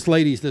again, this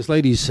lady's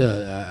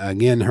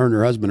again, her and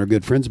her husband are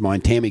good friends of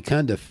mine. Tammy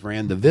Cundiff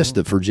ran the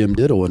Vista for Jim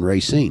Diddle in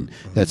Racine.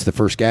 That's the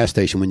first gas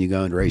station when you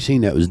go into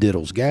Racine. That was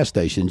Diddle's gas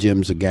station.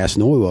 Jim's a gas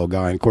and oil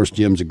guy, and of course,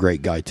 Jim's a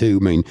great guy too.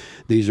 I mean,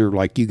 these are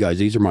like you guys.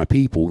 These are my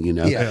people, you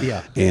know.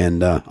 Yeah.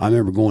 And I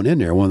remember going in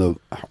there. One of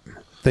the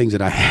things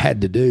that I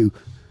had to do,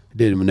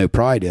 did it with no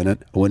pride in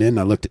it. I went in and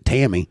I looked at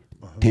Tammy.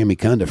 Tammy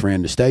Cundiff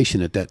ran the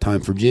station at that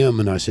time for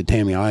Jim, and I said,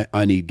 Tammy,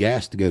 I need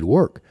gas to go to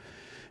work.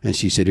 And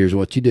she said, here's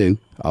what you do.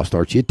 I'll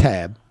start you a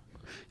tab.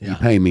 You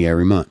pay me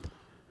every month.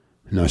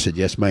 And I said,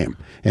 yes, ma'am.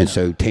 And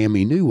so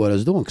Tammy knew what I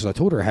was doing because I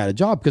told her I had a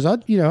job because I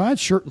had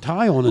shirt and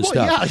tie on and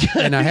stuff.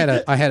 Yeah. And I had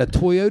a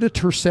Toyota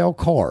Tercel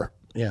car.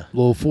 Yeah.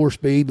 Little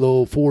 4-speed,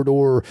 little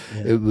 4-door.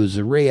 Yeah. It was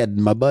red.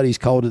 My buddies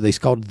called it the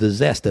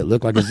Zesta. It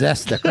looked like a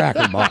Zesta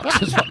cracker box.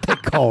 That's what they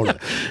called it.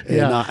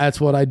 And that's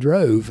what I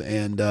drove.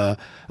 And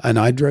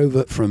I drove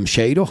it from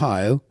Shade,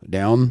 Ohio,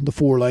 down the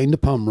 4-lane to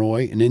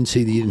Pomeroy. And then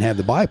see that you didn't have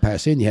the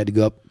bypass in. You had to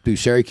go up through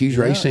Syracuse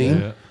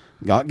Racine,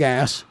 got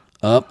gas,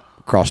 up,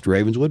 across the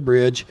Ravenswood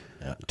Bridge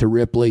to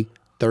Ripley.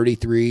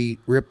 33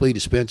 Ripley to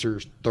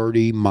Spencer's,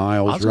 30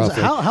 miles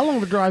roughly. How long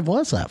of a drive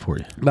was that for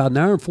you? About an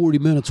hour and 40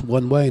 minutes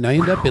one way, and I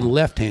ended up in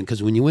left hand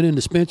because when you went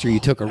into Spencer, you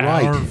took a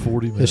right. Hour and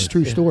 40 minutes. It's a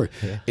true story.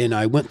 And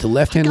I went to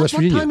left hand West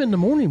Virginia. What time in the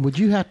morning would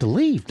you have to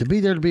leave to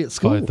be there to be at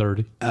school?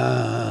 5:30.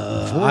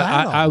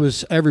 I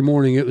was every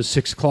morning. It was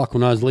 6 o'clock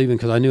when I was leaving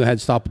because I knew I had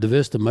to stop at the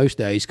Vista most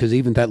days because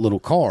even that little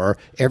car,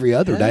 every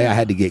other day I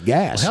had to get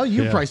gas. Hell,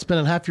 you were probably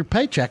spending half your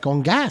paycheck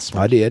on gas.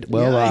 I did.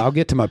 Well, I'll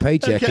get to my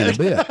paycheck in a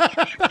bit.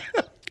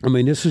 I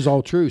mean, this is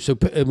all true. So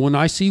when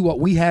I see what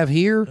we have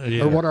here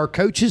or what our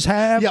coaches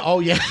have,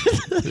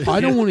 I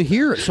don't want to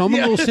hear it. So I'm a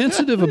little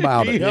sensitive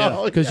about it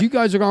because you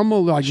guys are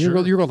almost like you're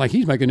going like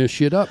he's making this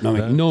shit up. And I'm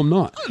like, no, I'm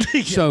not.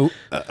 So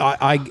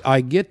I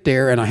get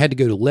there and I had to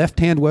go to Left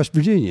Hand, West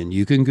Virginia. And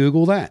you can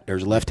Google that.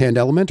 There's a Left Hand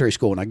Elementary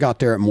School, and I got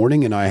there at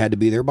morning and I had to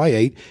be there by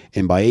 8,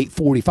 and by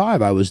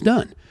 8:45 I was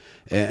done.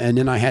 And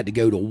then I had to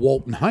go to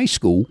Walton High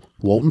School,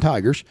 Walton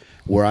Tigers,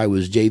 where I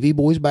was JV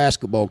boys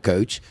basketball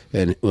coach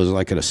and was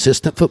like an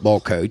assistant football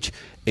coach.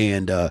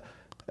 And then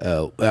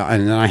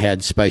I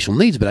had special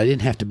needs, but I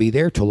didn't have to be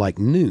there till like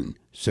noon.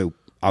 So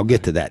I'll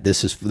get to that.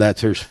 There's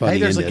funny. Hey,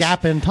 there's in a this.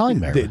 gap in time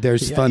there.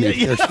 There's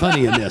funny. There's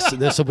funny in this.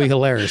 This will be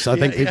hilarious. I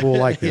think people will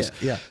like this.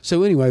 Yeah.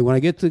 So anyway, when I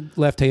get to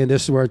left hand,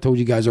 this is where I told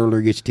you guys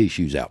earlier, get your tee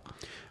shoes out.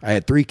 I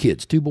had 3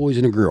 kids, 2 boys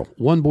and a girl.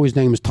 One boy's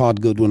name is Todd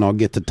Goodwin. I'll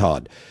get to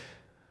Todd.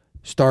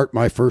 Start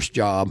my first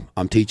job.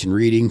 I'm teaching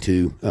reading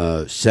to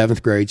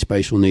 7th grade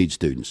special needs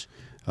students.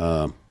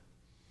 We're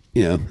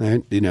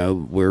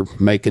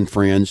making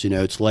friends.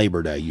 It's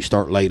Labor Day. You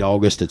start late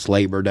August. It's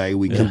Labor Day.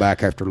 We come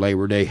back after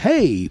Labor Day.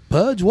 Hey,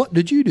 Puds, what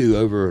did you do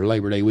over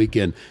Labor Day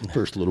weekend?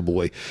 First little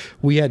boy,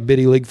 we had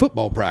Biddy League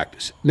football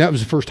practice. And that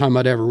was the first time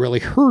I'd ever really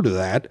heard of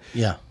that.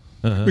 Yeah.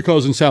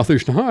 Because in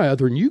Southeastern Ohio,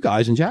 other than you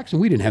guys in Jackson,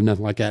 we didn't have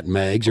nothing like that in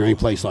Meigs or any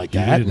place like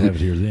that. You didn't have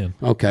it here then.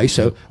 Okay,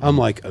 so I'm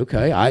like,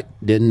 okay, I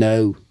didn't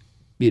know.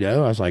 I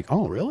was like,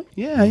 oh, really?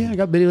 Yeah, I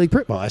got Biddy League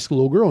football. I asked a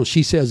little girl, and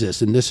she says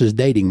this, and this is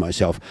dating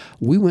myself.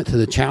 We went to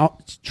the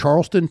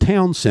Charleston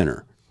Town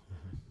Center.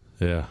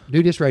 Yeah.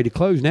 Dude, it's ready to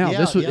close now.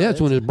 That's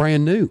when it was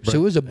brand new. So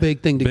it was a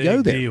big thing to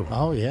go there. Deal.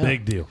 Oh, yeah.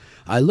 Big deal.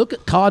 I look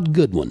at Todd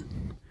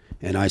Goodwin,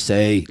 and I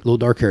say, little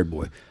dark-haired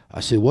boy,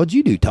 I said, what'd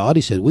you do, Todd?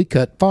 He said, we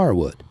cut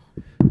firewood.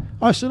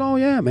 I said, oh,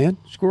 yeah, man.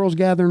 Squirrels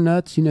gathering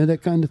nuts,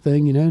 that kind of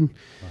thing, And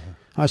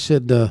I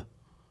said,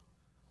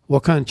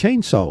 what kind of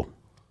chainsaw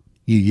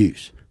you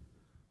use?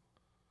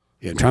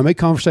 Yeah, try to make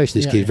conversation.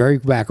 This kid's very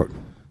backward.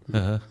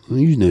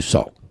 We use no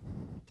salt.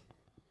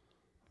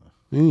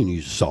 We didn't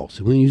use salt.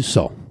 So we didn't use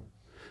salt.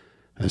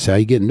 I said, how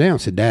you get him down? I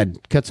said,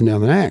 Dad cuts him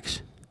down with an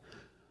axe.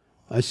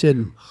 I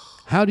said,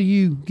 how do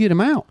you get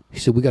him out? He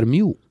said, we got a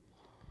mule.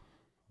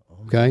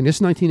 Okay, and this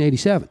is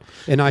 1987.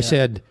 And I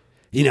said,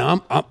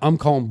 I'm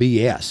calling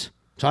BS.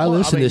 So I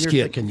listened to this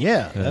kid.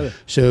 Thinking,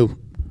 So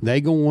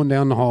they go on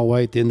down the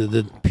hallway at the end of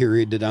the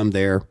period that I'm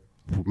there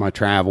for my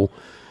travel.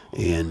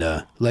 And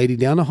lady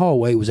down the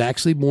hallway was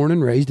actually born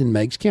and raised in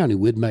Meigs County.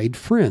 We'd made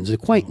friends,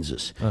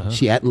 acquaintances.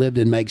 She hadn't lived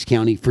in Meigs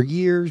County for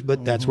years,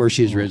 but that's where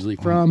she's originally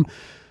from.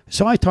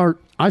 So I started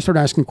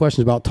asking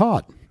questions about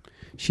Todd.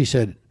 She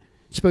said,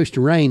 it's supposed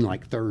to rain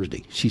like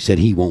Thursday. She said,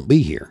 he won't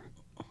be here.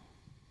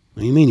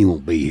 What do you mean he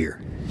won't be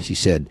here? She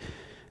said,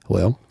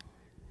 well,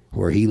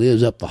 where he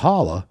lives up the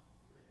holler,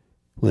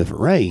 well, if it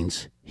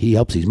rains, he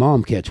helps his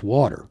mom catch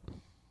water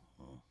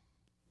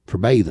for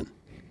bathing.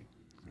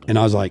 And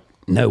I was like,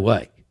 no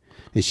way.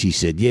 And she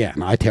said, yeah.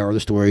 And I tell her the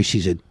story.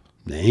 She said,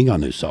 they ain't got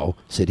no saw.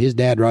 Said his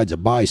dad rides a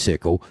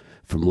bicycle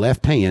from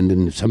left hand,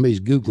 and if somebody's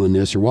Googling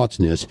this or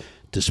watching this,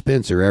 to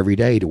Spencer every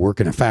day to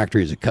work in a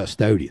factory as a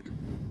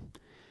custodian.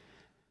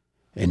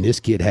 And this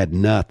kid had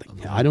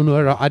nothing. I don't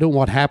know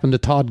what happened to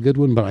Todd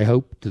Goodwin, but I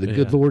hope to the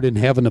good Lord in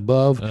heaven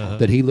above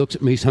that he looks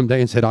at me someday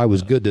and said I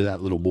was good to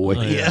that little boy.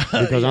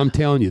 Because I'm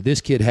telling you,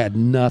 this kid had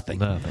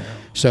nothing.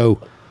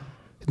 So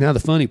now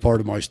the funny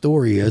part of my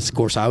story is, of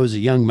course, I was a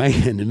young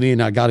man, and me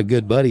and I got a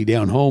good buddy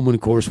down home. And,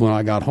 of course, when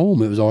I got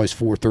home, it was always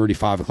 4:30,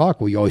 5 o'clock.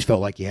 Well, you always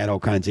felt like you had all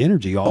kinds of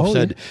energy. All of a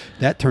sudden,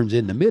 that turns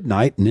into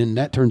midnight, and then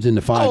that turns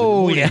into 5 in the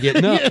morning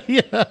getting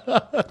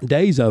up.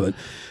 Days of it.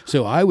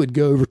 So I would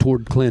go over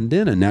toward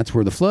Clendenin. That's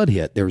where the flood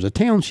hit. There was a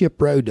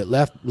township road that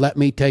let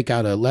me take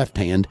out a left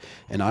hand,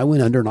 and I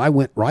went under, and I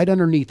went right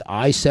underneath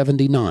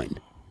I-79.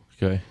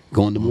 Okay.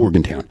 Going to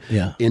Morgantown.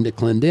 Into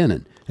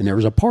Clendenin. And there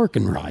was a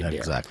parking ride there.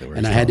 Exactly where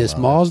and I had this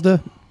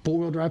Mazda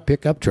 4-wheel drive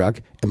pickup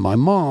truck. And my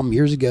mom,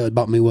 years ago, had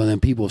bought me one of them.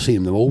 People have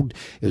seen them.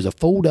 It was a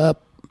fold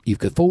up. You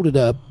could fold it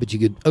up, but you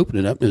could open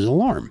it up, and there's an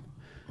alarm.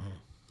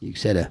 You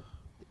said,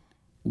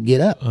 get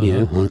up, you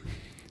know.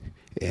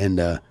 And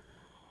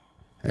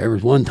there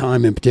was one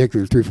time in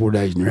particular, 3 or 4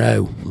 days in a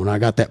row, when I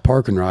got that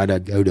parking ride,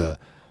 I'd go to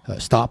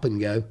Stop and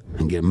Go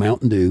and get a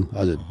Mountain Dew.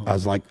 I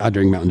was like, I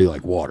drink Mountain Dew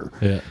like water.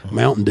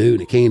 Mountain Dew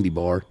and a candy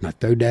bar, and I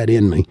throwed that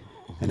in me.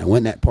 And I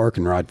went in that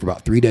parking ride for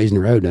about 3 days in a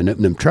row and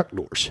opened them truck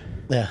doors.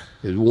 It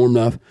was warm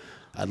enough.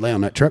 I'd lay on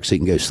that truck seat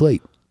and go to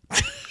sleep.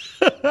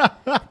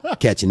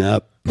 Catching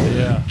up.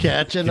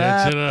 Catching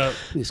up.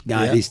 This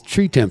guy, these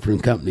tree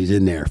tempering companies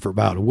in there for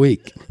about a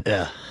week.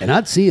 And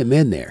I'd see him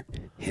in there.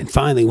 And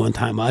finally, one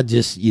time, I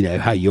just, you know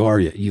how you are.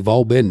 You've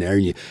all been there.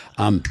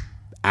 I'm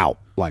out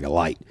like a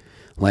light,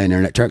 laying there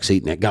in that truck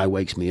seat, and that guy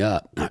wakes me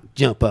up. I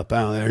jump up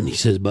out of there, and he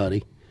says,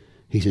 buddy,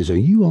 he says, are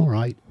you all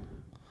right?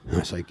 And I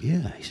was like,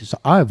 yeah. He says,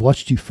 I've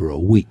watched you for a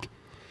week.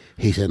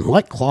 He said,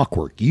 like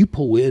clockwork, you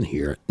pull in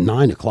here at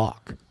 9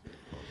 o'clock.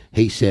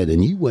 He said,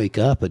 and you wake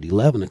up at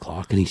 11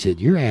 o'clock, and he said,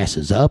 your ass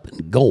is up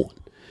and going.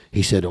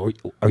 He said,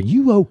 are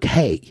you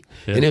okay?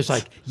 And it was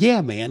like,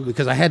 yeah, man,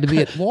 because I had to be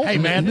at Walton. Hey,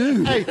 man.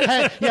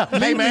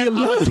 Hey, man,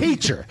 I'm a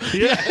teacher.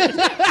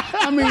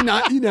 I mean,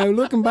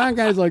 looking back,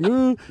 I was like,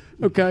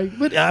 okay.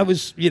 But I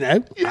was,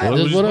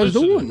 that's what I was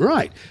doing.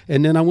 Right.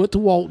 And then I went to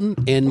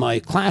Walton, and my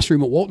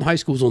classroom at Walton High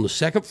School was on the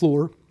second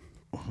floor.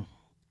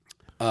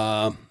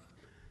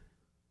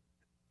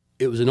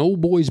 It was an old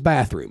boy's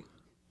bathroom.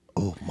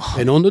 Oh, my.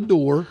 And on the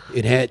door,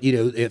 it had,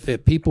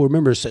 if people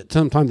remember,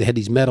 sometimes they had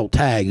these metal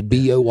tags,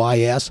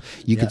 BOYS.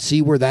 You could see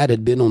where that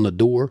had been on the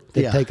door.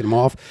 They'd taken them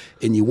off.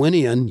 And you went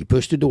in, you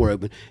pushed the door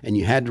open, and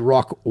you had to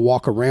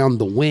walk around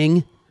the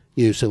wing,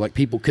 so like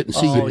people couldn't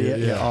see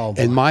you. Oh,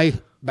 and my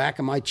back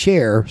of my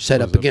chair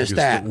set up against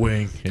that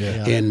wing.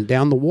 And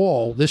down the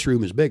wall, this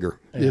room is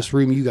bigger. This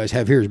room you guys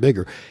have here is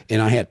bigger.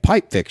 And I had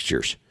pipe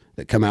fixtures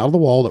that come out of the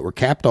wall that were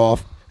capped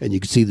off. And you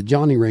could see the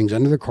Johnny rings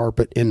under the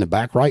carpet. In the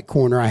back right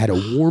corner, I had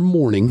a Warm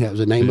Morning. That was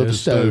the name of the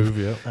stove.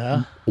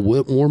 A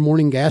Warm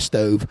Morning gas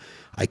stove.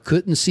 I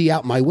couldn't see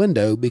out my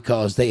window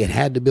because they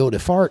had to build a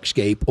fire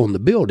escape on the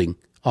building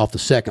off the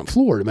second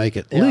floor to make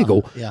it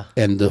legal.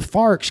 And the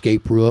fire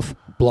escape roof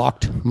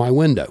blocked my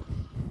window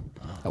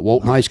at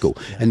Walton High School.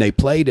 And they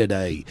played at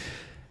a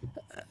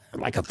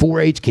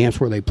 4-H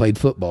camps where they played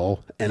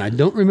football. And I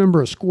don't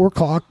remember a score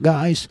clock,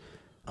 guys,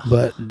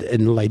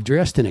 and they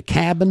dressed in a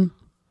cabin.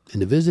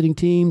 And the visiting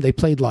team, they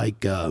played we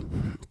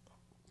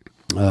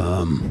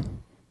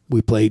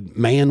played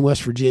Man,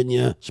 West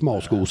Virginia, small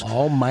schools.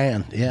 Oh,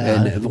 man.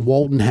 Yeah. And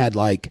Walton had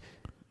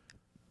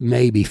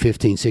maybe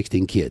 15,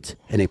 16 kids.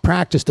 And they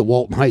practiced at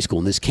Walton High School,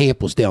 and this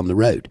camp was down the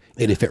road.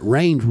 And if it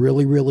rained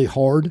really, really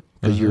hard,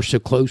 because you're so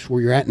close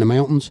where you're at in the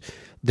mountains,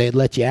 they'd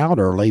let you out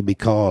early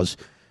because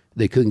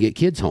they couldn't get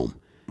kids home.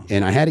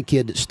 And I had a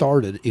kid that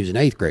started, he was an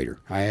 8th grader.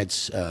 I had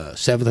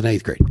 7th and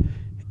 8th grade.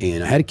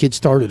 And I had a kid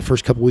start the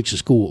first couple of weeks of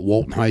school at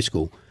Walton High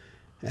School.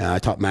 I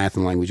taught math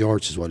and language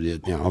arts is what I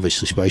did,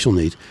 obviously special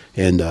needs.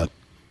 And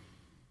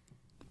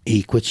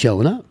he quit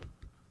showing up.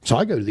 So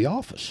I go to the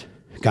office.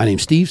 A guy named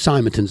Steve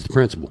Simonton's the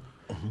principal,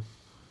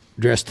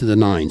 dressed to the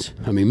nines.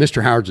 I mean,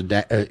 Mr. Howard's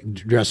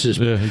dresses.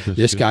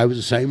 This guy was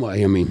the same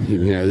way. I mean,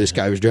 this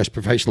guy was dressed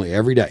professionally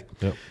every day.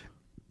 Yep.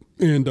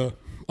 And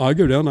I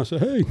go down and I say,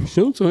 hey,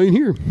 so-and-so ain't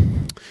here.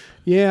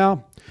 Yeah.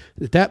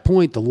 At that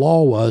point, the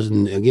law was,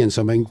 and again,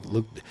 something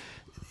looked...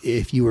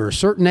 If you were a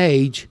certain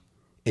age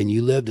and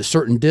you lived a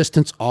certain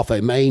distance off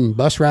a main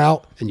bus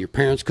route and your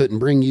parents couldn't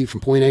bring you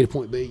from point A to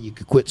point B, you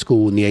could quit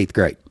school in the 8th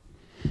grade.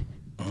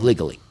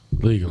 Legally.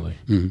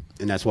 Mm-hmm.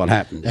 And that's what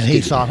happened. And he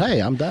thought,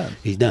 hey, I'm done.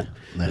 He's done.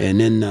 No. And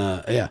then,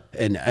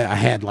 and I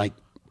had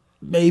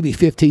maybe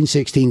 15,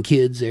 16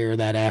 kids there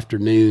that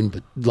afternoon,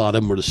 but a lot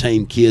of them were the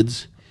same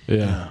kids.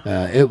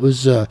 Yeah. It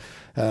was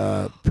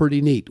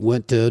pretty neat.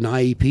 Went to an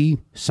IEP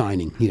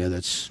signing.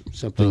 That's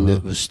something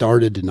that was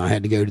started, and I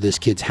had to go to this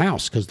kid's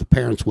house because the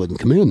parents wouldn't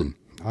come in. And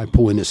I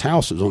pull in this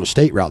house. It was on a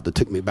state route that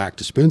took me back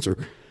to Spencer.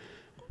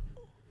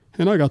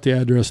 And I got the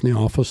address in the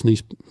office, and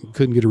he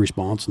couldn't get a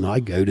response. And I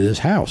go to this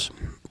house.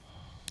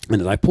 And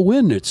as I pull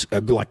in, it's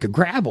like a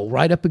gravel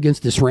right up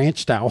against this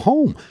ranch-style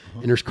home.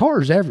 And there's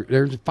cars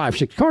there's 5,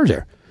 6 cars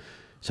there.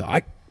 So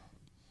I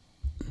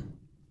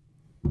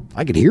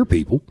could hear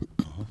people.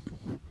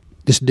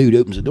 This dude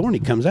opens the door, and he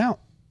comes out.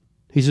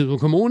 He says, well,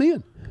 come on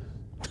in.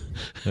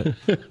 All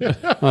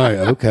right,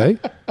 okay.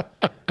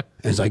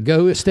 As I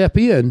go step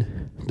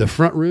in, the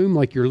front room,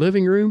 like your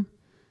living room,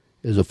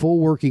 is a full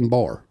working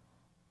bar.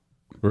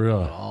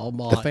 Really? Oh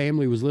my! The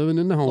family was living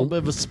in the A little home. bit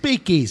of a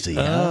speakeasy.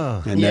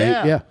 Huh? And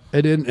Yeah.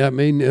 it didn't. I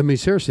mean,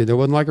 seriously, there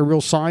wasn't like a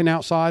real sign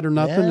outside or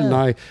nothing. Yeah. And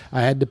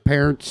I had the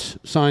parents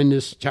sign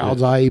this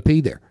child's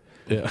IEP there.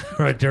 Yeah.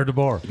 Right there at the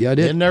bar. Yeah, I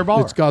did. In their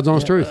bar. It's God's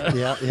honest truth.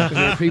 Yeah,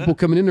 There were people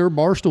coming in there,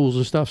 bar stools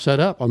and stuff set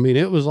up. I mean,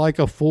 it was like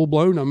a full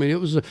blown. I mean, it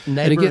was a and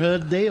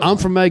Neighborhood deal. I'm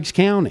from Meigs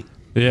County.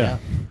 Yeah.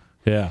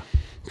 Yeah.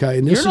 Okay,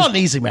 and this You're is not an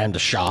easy man to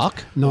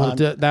shock.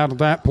 not at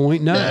that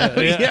point. No,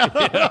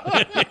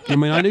 I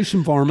mean, I knew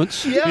some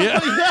varmints. Yeah.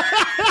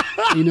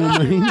 You know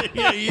what I mean?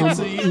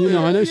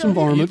 I know some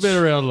varmints. You've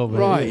been around a little bit.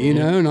 Right,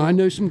 and I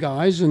know some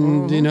guys,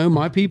 and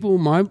my people,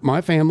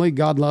 my family,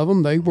 God love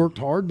them, they worked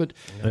hard, but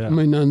I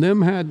mean, none of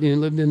them had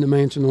lived in the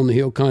mansion on the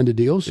hill kind of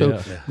deal.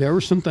 So there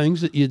were some things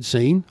that you'd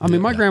seen. I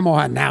mean, my grandma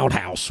had an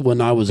outhouse when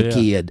I was a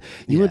kid.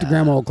 You went to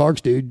Grandma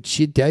Clark's, dude,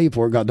 she'd tell you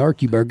before it got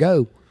dark, you better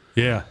go.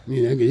 Yeah. 'Cause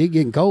it's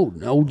getting cold.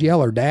 An old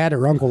Yeller, Dad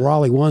or Uncle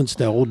Raleigh once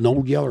held an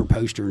old Yeller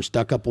poster and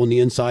stuck up on the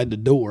inside the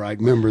door. I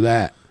remember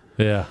that.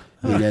 Yeah.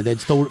 They'd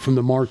stole it from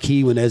the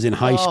marquee when I was in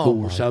high school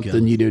or something. My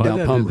down dad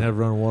didn't Pumber. have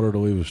running water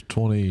till he was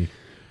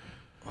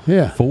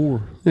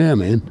 24. Yeah,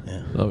 man.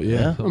 Oh,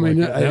 yeah. I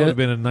mean, that would have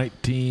been in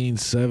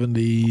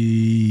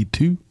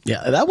 1972.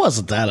 Yeah, that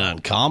wasn't that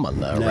uncommon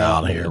though,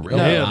 around here. Really,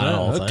 Yeah, I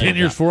don't no, think. 10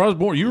 years before I was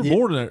born. You were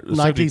born in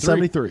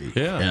 1973.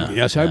 Yeah.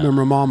 Yes, I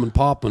remember Mom and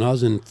Pop when I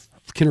was in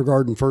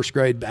kindergarten, first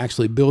grade,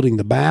 actually building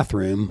the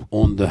bathroom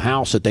on the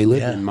house that they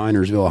lived in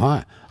Minersville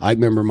High. I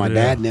remember my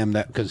dad and them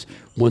because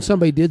when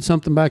somebody did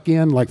something back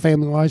in, like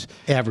family-wise,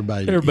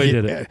 Everybody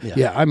did it.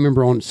 yeah, I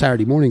remember on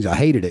Saturday mornings I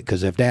hated it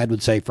because if Dad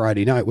would say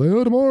Friday night,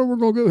 well, tomorrow we're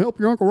going to go help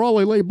your Uncle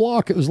Raleigh lay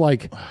block, it was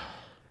like,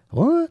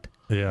 what?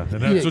 Yeah.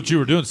 And that's what you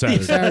were doing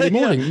Saturday. Saturday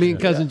morning, me and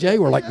Cousin Jay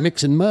were like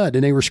mixing mud,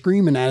 and they were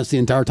screaming at us the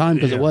entire time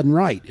because it wasn't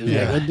right. It was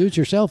like, well, do it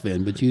yourself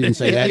in, but you didn't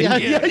say that. Yeah,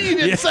 you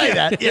didn't say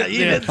that. Yeah, you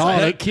didn't Oh, say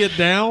that kid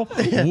now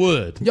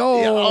would.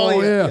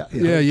 Oh, yeah.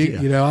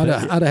 I'd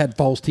have had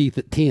false teeth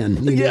at 10.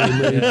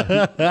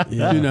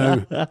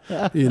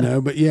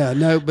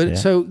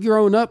 So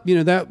growing up,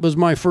 that was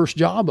my first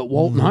job at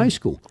Walton High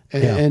School,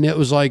 and it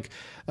was like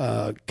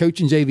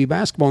coaching JV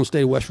basketball in the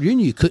state of West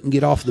Virginia. You couldn't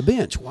get off the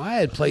bench. Well, I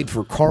had played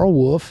for Carl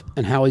Wolf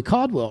and Howie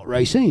Caldwell at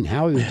Racine.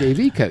 Howie was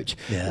JV coach.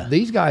 Yeah.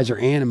 These guys are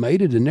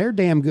animated, and they're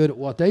damn good at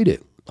what they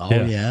do. Oh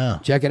yeah.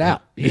 Check it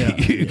out.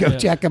 You go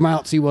check them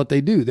out, see what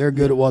they do. They're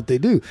good at what they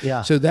do.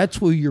 Yeah. So that's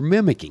what you're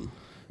mimicking.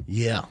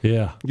 Yeah.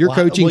 Yeah. You're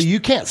coaching. Well, you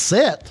can't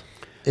sit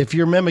if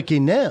you're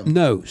mimicking them.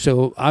 No.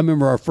 So I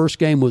remember our first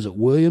game was at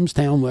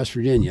Williamstown, West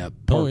Virginia,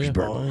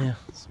 Parkersburg. Oh yeah.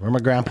 That's where my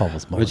grandpa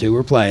was born. Which they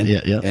were playing.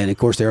 Yeah. And of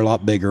course they're a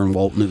lot bigger in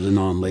Walton. It was a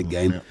non-league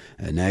game.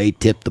 And they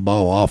tipped the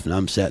ball off, and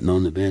I'm sitting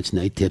on the bench, and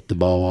they tip the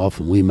ball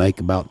off, and we make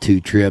about 2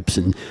 trips,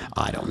 and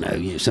I don't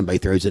know, somebody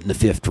throws it in the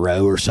 5th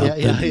row or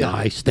something, and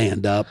I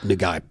stand up, and the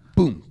guy,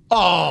 boom.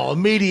 Oh,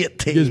 immediate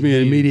tee. Gives me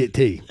an immediate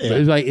tee. Yeah.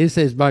 It's like, it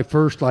says my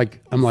first,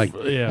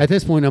 at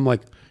this point, I'm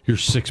like, You're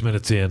 6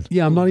 minutes in.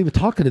 yeah, I'm not even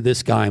talking to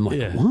this guy. I'm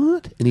like,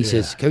 what? And he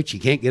says, Coach, you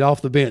can't get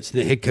off the bench.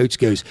 And the head coach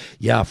goes,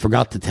 yeah, I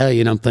forgot to tell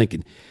you. And I'm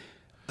thinking,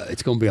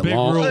 it's going to be a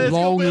long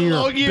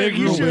year. Big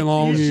You should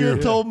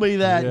have told me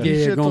that. Yeah, You should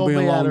it's have going to told be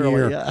me a that long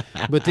earlier. year.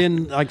 But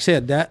then, like I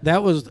said,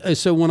 that was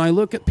so. When I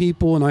look at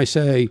people and I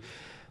say,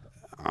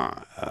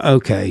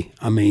 okay,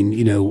 I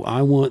mean,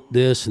 I want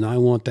this and I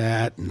want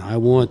that and I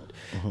want,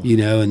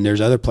 and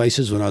there's other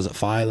places. When I was at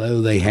Philo,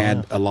 they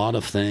had a lot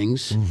of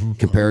things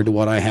compared to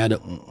what I had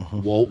at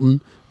Walton.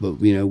 But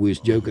we was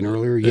joking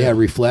earlier.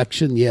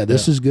 Reflection.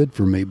 This is good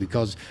for me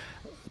because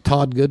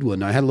Todd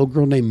Goodwin. I had a little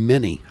girl named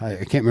Minnie. I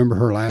can't remember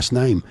her last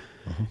name.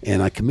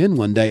 And I come in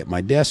one day at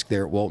my desk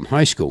there at Walton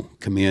High School.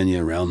 Come in,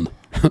 around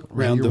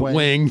the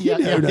wing.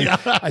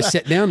 I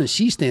sat down and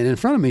she's standing in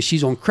front of me.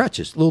 She's on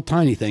crutches, little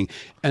tiny thing.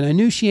 And I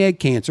knew she had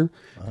cancer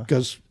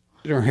because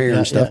her hair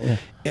and stuff.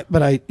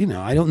 But I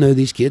don't know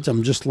these kids.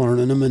 I'm just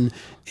learning them.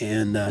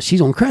 And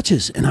she's on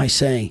crutches. And I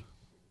say,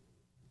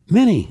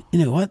 Minnie,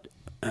 you know what?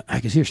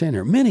 I can see her saying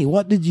there, Minnie,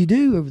 what did you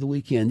do over the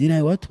weekend?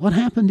 What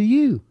happened to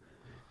you?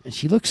 And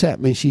she looks at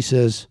me and she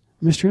says,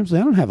 Mr. Hemsley,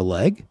 I don't have a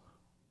leg.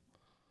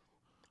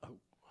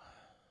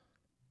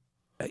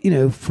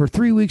 for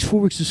 3 weeks, 4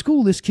 weeks of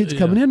school, this kid's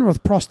coming in with a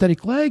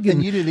prosthetic leg,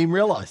 and you didn't even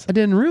realize it. I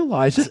didn't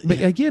realize it,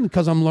 but again,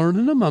 because I'm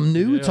learning them, I'm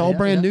new. It's all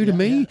brand new to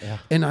me,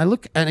 and I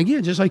look, and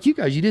again, just like you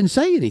guys, you didn't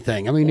say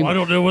anything. I mean, I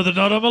don't know whether or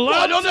not I'm allowed.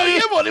 I don't know.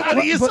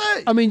 What do you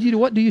say? I mean,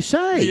 what do you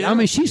say? Yeah. I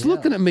mean, she's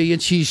looking at me,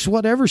 and she's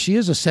whatever she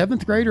is, a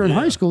 7th grader in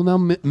high school now.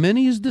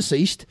 Minnie is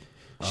deceased.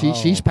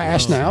 She's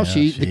passed now.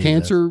 The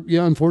cancer,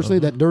 unfortunately,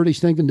 that dirty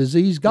stinking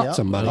disease got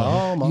somebody.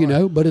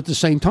 But at the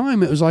same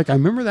time, it was like I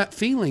remember that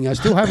feeling. I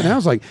still have it now. I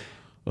was like,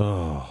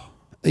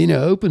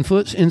 open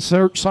foot,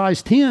 insert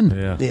size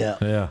 10.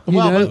 Yeah.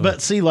 Well,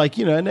 but see, like,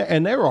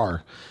 and there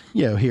are,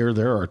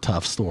 there are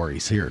tough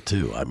stories here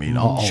too. I mean,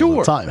 all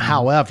the time.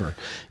 However,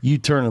 you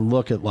turn and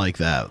look at like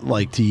that,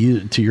 like to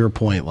your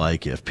point,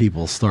 like if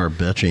people start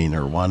bitching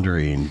or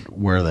wondering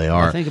where they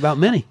are. I think about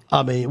Minnie.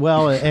 I mean,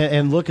 well,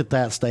 and look at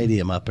that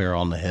stadium up there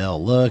on the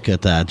hill. Look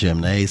at that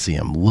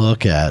gymnasium.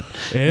 Look at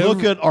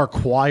our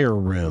choir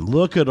room.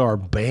 Look at our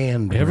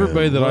band room.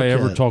 Everybody that I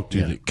ever talk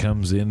to that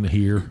comes in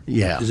here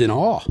is in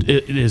awe.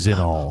 It is in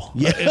awe.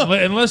 Yeah.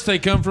 Unless they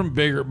come from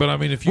bigger. But I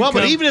mean, if you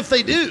but even if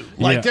they do,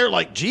 like they're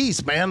like,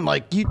 geez, man,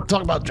 like you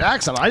talk about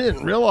Jackson, I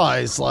didn't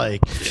realize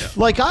like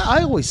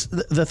I always,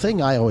 the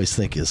thing I always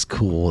think is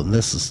cool, and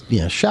this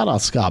is, shout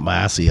out Scott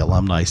Massey,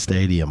 Alumni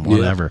Stadium,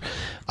 whatever. Yeah.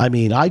 I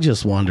mean, I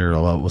just wonder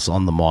what was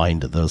on the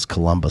mind of those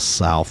Columbus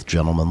South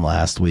gentlemen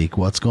last week.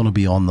 What's going to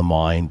be on the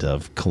mind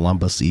of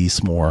Columbus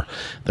Eastmore?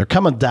 They're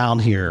coming down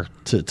here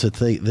to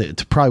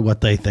probably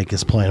what they think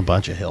is playing a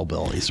bunch of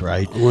hillbillies,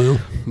 right? Well,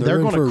 they're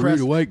going to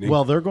crest.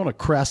 Well, they're going to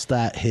crest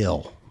that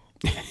hill.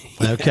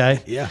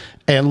 Okay. Yeah.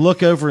 And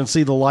look over and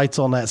see the lights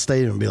on that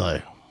stadium and be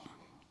like,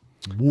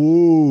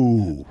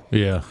 whoa.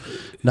 Yeah.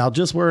 Now,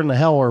 just where in the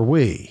hell are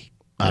we?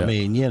 I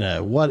mean,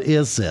 what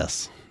is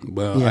this?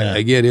 Well,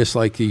 again, it's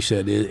like you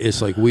said.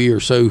 It's like we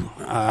are so.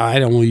 I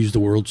don't want to use the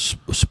word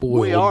spoiled.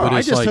 We are. But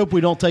I just hope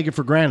we don't take it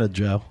for granted,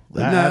 Joe.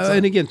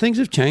 And again, things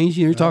have changed.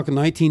 You're talking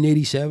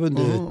 1987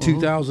 to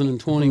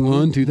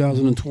 2021,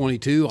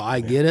 2022. I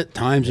get it.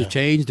 Times have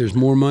changed. There's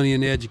more money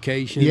in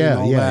education and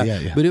all that.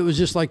 Yeah. But it was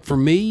just like, for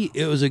me,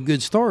 it was a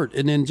good start.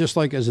 And then just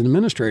like as an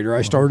administrator,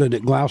 I started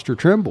at Gloucester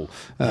Trimble.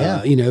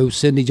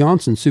 Cindy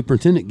Johnson,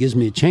 superintendent, gives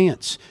me a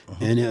chance.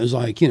 And it was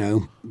like,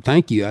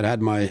 thank you. I'd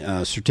had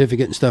my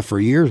certificate and stuff for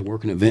years,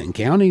 working at Vinton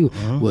County,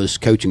 was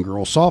coaching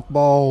girls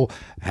softball,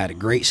 had a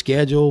great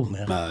schedule,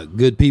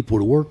 good people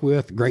to work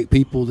with, great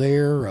people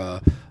there.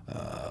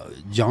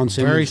 John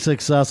Simmons. Very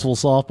successful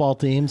softball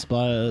teams,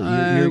 but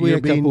you're we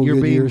had a couple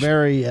good years.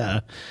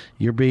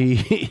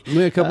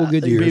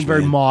 Being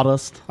very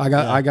modest. I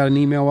got an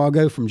email a while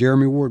ago from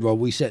Jeremy Ward while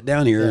we sat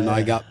down here, and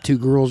I got 2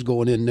 girls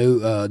going in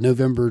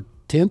December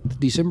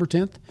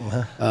 10th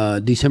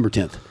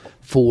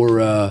for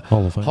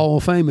Hall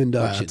of Fame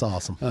induction. That's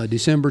awesome.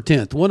 December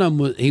 10th. One of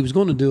them he was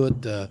going to do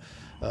it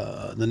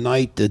the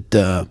night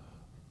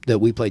that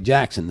we played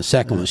Jackson. The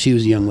second one, she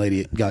was a young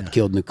lady that got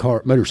killed in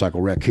a motorcycle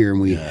wreck here, and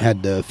we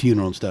had the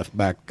funeral and stuff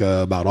back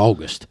about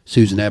August.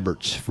 Susan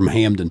Eberts from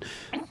Hamden,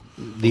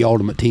 the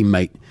ultimate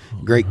teammate.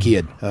 Great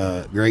kid,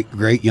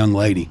 great young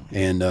lady,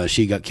 and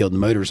she got killed in a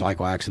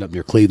motorcycle accident up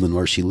near Cleveland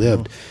where she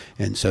lived,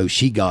 and so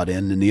she got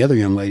in. And the other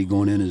young lady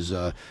going in is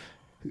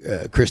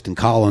Kristen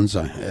Collins,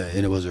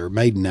 and it was her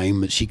maiden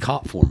name, but she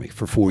caught for me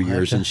for 4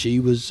 years, and she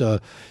was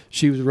a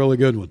really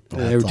good one.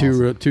 They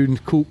were two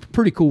cool,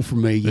 pretty cool for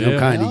me,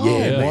 kind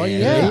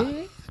of.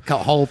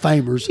 Caught Hall of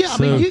Famers. Yeah, I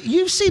mean,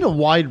 you've seen a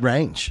wide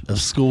range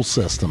of school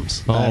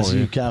systems as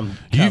you come.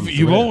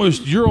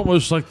 You're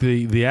almost like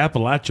the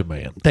Appalachia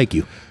man. Thank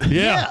you.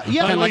 Yeah.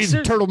 I like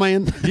Turtle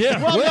Man.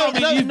 Yeah.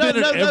 Well, you've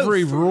been at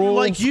every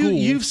rural school.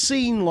 You've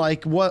seen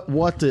like what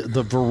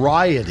the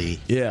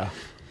variety. Yeah.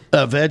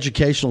 Of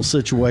educational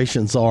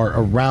situations are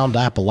around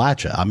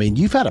Appalachia. I mean,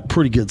 you've had a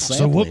pretty good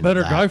sampling. So what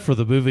better guy for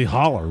the movie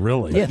Holler,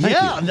 really? Yeah,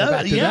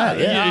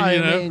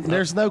 I mean,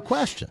 there's no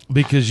question.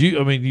 Because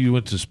you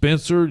went to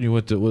Spencer, you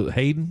went to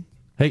Hayden,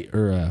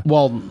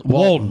 Walden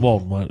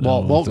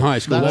High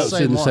School. That was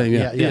in the same.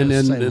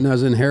 And I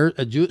was in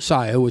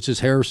Jewett-Scio, which is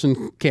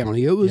Harrison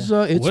County. It was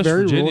it's West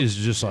very Virginia is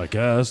just like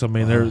us. I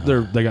mean,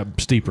 they got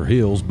steeper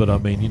hills, but I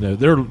mean,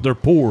 they're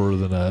poorer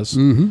than us.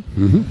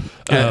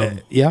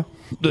 Yeah.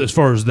 As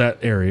far as that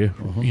area,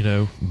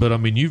 but I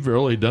mean, you've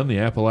really done the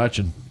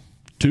Appalachian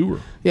tour.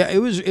 Yeah, it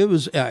was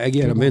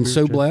again. I've been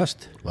so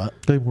blessed. What?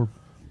 They were.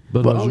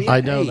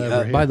 I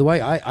know. By the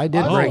way, I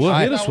did.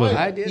 Hit us with it.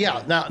 I did.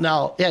 Yeah.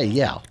 Now.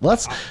 Yeah.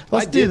 Let's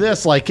do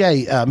this. Like,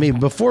 I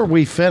mean, before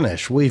we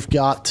finish, we've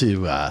got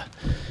to.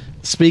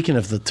 Speaking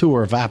of the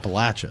tour of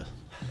Appalachia,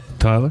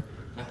 Tyler.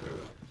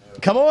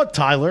 Come on,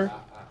 Tyler.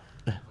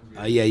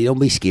 You don't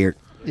be scared.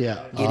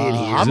 Yeah, get in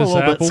here. I'm a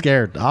little bit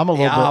scared.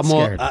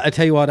 I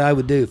tell you what I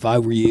would do if I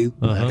were you,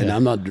 and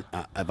I'm not.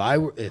 If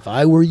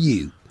I were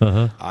you,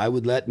 I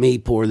would let me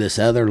pour this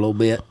other little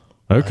bit,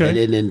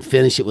 okay, and then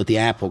finish it with the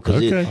apple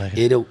because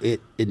you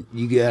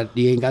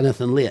ain't got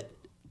nothing lit.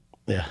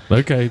 Yeah.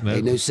 Okay. No.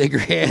 Ain't no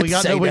cigarettes. We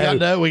got no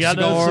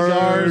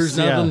cigars. cigars.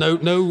 Nothing, Yeah.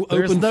 no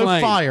There's open no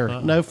flame.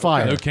 fire. No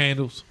fire. No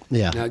candles.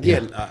 Yeah. Now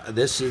again,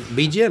 this is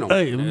be gentle.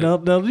 Hey, now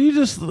you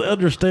just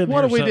understand.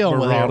 What are we here dealing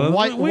with something, here?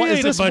 Marauder. We is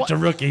ain't this a bunch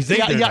of rookies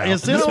either. Yeah, now.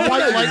 is this No, white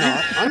you're not.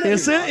 I lightning? know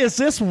Is you're it? Is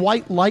this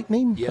white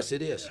lightning? Yes,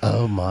 it is.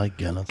 Oh my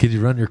goodness. Could you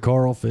run your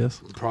car off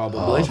this?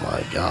 Probably. Oh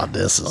my God,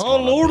 this is. Oh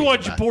gonna Lord, be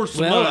why'd you bad. pour so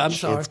Well, much? I'm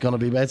sorry. It's going to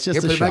be bad. It's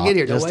just Here, a put it back shot. in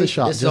here. Don't Just a wait.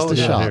 shot. This is Just all a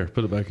done. shot. Here,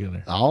 put it back in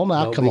there. Oh,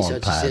 now Don't come be on,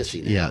 such a Patch.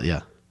 sissy now. Yeah.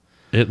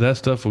 That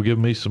stuff will give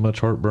me so much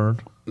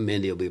heartburn.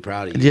 Mindy will be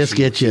proud of you. Just She-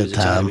 get she you was at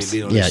the time times. to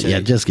be on Yeah, the yeah.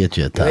 stage. Just get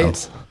you at Go ahead.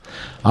 times.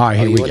 All right, Oh,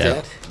 here you we want go.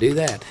 that? Do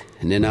that.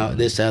 And then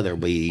this other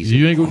will be easy.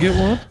 You ain't gonna get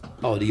one?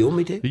 Oh, do you want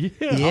me to?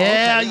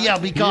 Yeah. Yeah,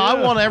 because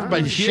I want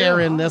everybody to share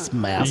in this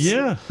mess.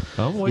 Yeah.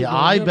 I'm waiting. Yeah,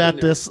 on I you. bet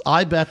this.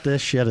 I bet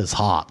this shit is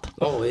hot.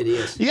 Oh, it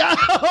is. Yeah, it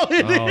Oh,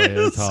 yeah,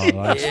 it's is. hot.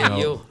 I Yeah, smell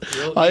it.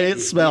 you'll It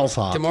smells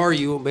hot. Tomorrow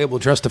you won't be able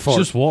to trust the fart.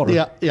 It's just water.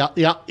 Yeah.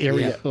 Here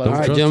we Yeah. go. All right,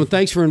 trust gentlemen.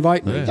 Thanks for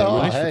inviting me. Yeah. Oh,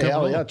 Thanks for hey, coming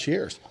hell on. yeah!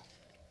 Cheers.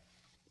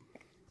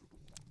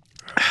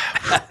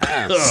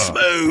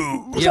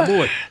 Yeah,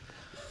 boy.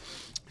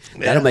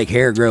 That'll make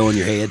hair grow on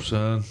your head.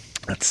 Son.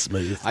 That's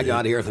smooth. I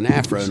got here with an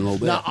afro in a little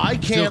bit. Now I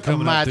can't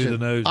coming out through imagine.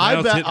 the nose. I Now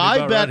it's bet. hitting me I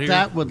about bet right here.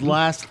 that would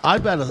last. I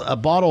bet a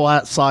bottle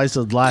that size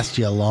would last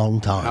you a long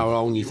time. How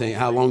long you think?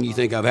 How long you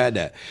think I've had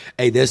that?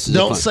 Hey, this is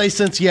Don't say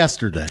since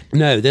yesterday.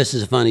 No, this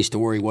is a funny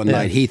story. One Yeah.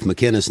 night, Heath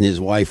McInnes and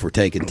his wife were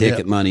taking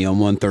ticket money on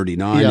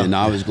 139, Yeah. and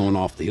I was going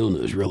off the hill, and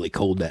it was really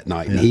cold that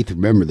night. And Heath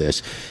remembered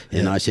this,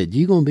 and I said,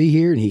 "You gonna be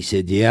here?" And he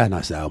said, "Yeah." And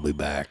I said, "I'll be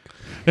back."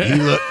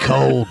 You look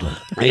cold.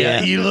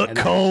 Yeah. you look And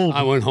cold.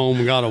 I went home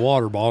and got a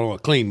water bottle, a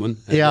clean one.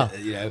 Yeah.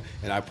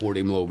 And I poured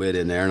him a little bit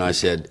in there, and I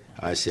said,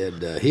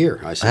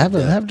 "Here." I said,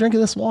 have a drink of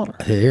this water.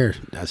 "Here."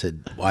 I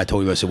said, "Well, I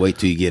told him, I said, wait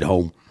till you get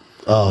home."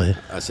 Oh yeah.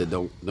 I said,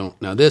 "Don't."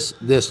 Now this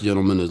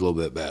gentleman is a little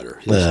bit better.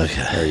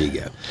 Okay. There you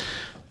go.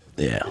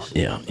 Yeah.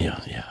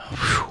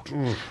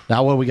 Whew.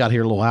 Now what we got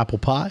here? A little apple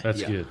pie.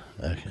 That's Yeah. good.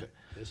 Okay.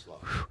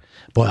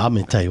 Boy, I'm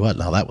gonna tell you what.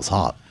 Now that was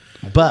hot,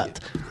 but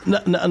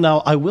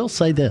no, I will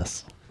say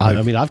this. I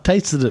mean, I've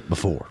tasted it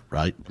before,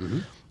 right?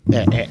 And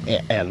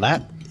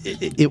that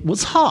it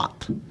was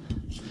hot,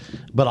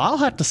 but I'll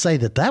have to say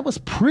that was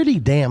pretty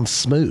damn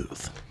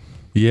smooth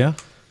Yeah.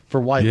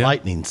 for white Yeah.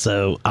 lightning.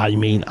 So I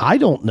mean, I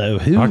don't know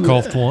who I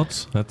coughed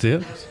once. That's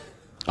it.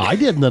 I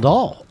didn't at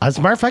all. As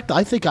a matter of fact,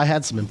 I think I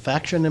had some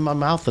infection in my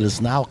mouth that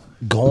is now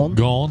gone.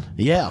 Gone.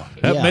 Yeah.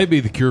 That yeah. may be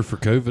the cure for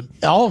COVID.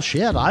 Oh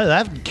shit!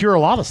 That would cure a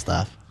lot of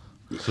stuff.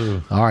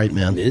 So All right,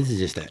 man. This is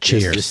just that.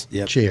 Cheers.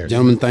 Yep. Cheers.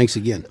 Gentlemen, thanks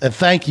again. And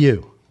thank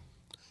you.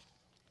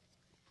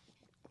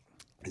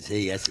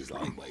 See, that's his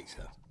lightweight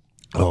stuff.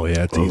 oh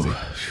yeah, it's easy.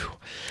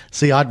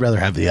 See, I'd rather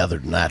have the other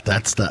than that.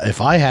 That's the if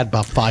I had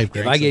about 5 If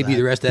drinks I of gave you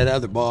that- the rest of that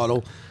other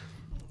bottle,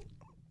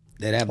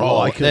 they'd have Oh,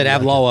 law. I couldn't They'd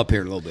have do it. law up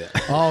here a little bit.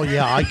 Oh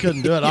yeah, I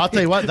couldn't do it. I'll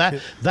tell you what,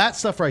 that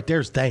stuff right there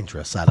is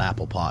dangerous. That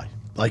apple pie.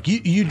 Like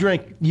you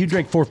drink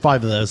 4 or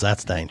 5 of those,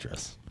 that's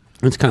dangerous.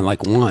 It's kind of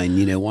like wine,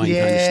 you know. Wine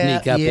kind of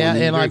sneak up on you.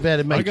 and I Drink- bet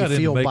it I makes got you into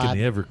feel making bad.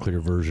 the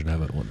Everclear version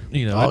of it.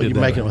 You know, I Oh, did you that.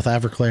 making it with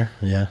Everclear?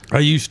 Yeah. I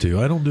used to.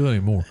 I don't do it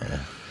anymore.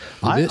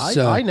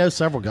 I know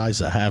several guys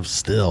that have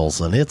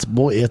stills, and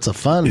it's a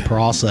fun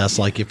process.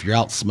 Like if you're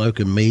out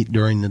smoking meat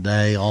during the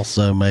day,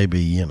 also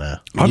maybe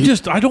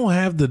I don't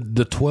have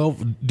the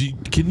 12.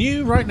 Can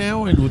you right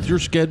now and with your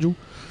schedule?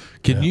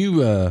 Can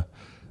you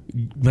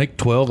make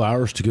 12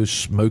 hours to go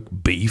smoke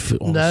beef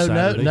on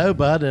Saturday? no,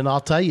 bud. And I'll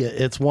tell you,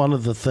 it's one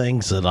of the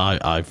things that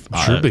I've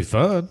Should be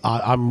fun.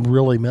 I'm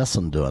really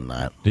missing doing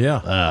that.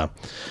 Yeah.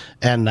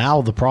 And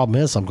now the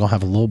problem is I'm going to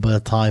have a little bit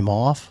of time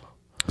off.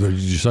 So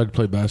you decide to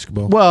play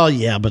basketball? Well,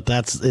 yeah, but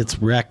it's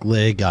rec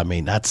league. I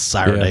mean, that's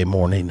Saturday Yeah.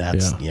 morning.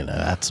 That's Yeah.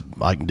 that's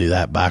I can do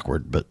that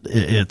backward. But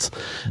it's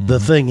the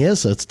thing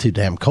is, it's too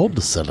damn cold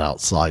to sit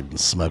outside and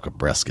smoke a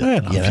brisket.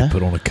 Man, you if know? you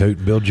put on a coat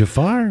and build your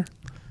fire.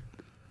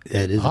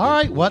 That is All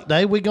right, what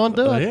day we gonna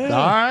do it? Yeah.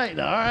 All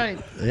right.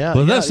 Yeah.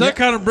 Well, yeah, that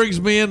kind of brings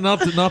me in,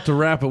 not to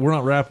wrap it. We're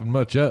not wrapping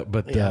much up,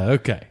 but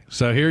okay.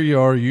 So here you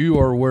are. You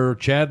are where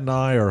Chad and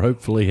I are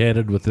hopefully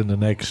headed within the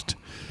next.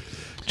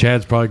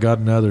 Chad's probably got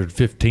another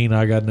 15.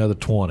 I got another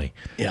 20.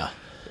 yeah.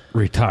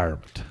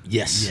 retirement.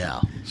 Yes.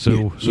 Yeah. So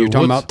You're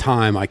talking what's- about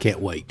time. I can't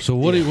wait. So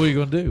what are you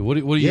going to do? What are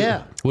you?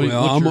 Yeah. What's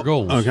your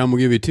goals? Okay, I'm going to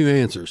give you two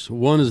answers.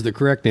 One is the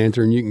correct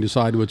answer, and you can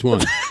decide which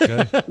one.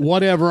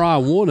 Whatever I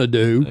want to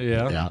do,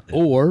 Yeah.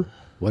 or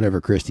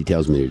whatever Christy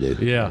tells me to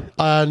do. Yeah.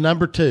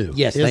 Number two.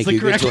 Yes, is thank the you.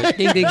 Good correct- choice.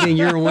 Ding, ding, ding.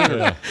 You're a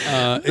winner.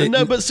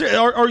 No, but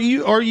are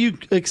you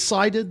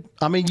excited?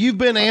 I mean, you've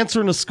been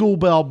answering a school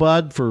bell,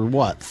 bud, for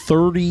what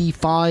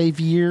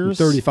 35 years?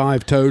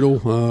 35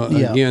 total.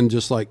 Yeah. Again,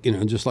 just like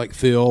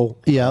Phil.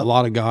 Yeah. A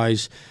lot of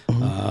guys.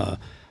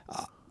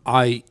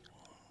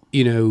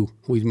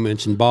 We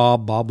mentioned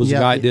Bob. Bob was the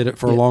guy that did it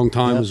for a long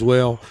time as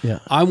well. Yeah.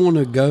 I want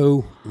to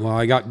go while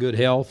I got good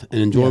health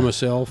and enjoy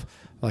myself.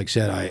 Like I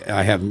said,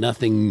 I have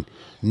nothing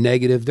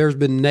negative. There's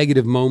been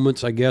negative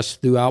moments, I guess,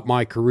 throughout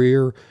my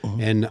career,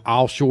 and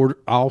I'll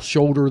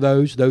shoulder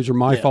those. Those are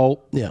my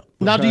fault. Yeah.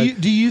 Now,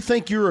 do you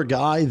think you're a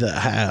guy that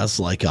has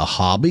like a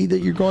hobby that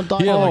you're going to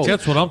die? Yeah, on? like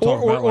that's what I'm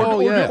talking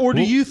about. Or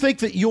do you think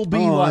that you'll be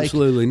like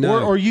absolutely no.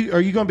 Or are you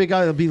going to be a guy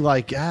that'll be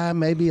like,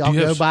 maybe I'll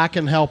go back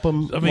and help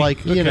him? I mean,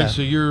 like, you know.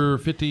 so you're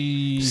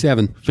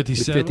 57,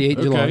 57, 58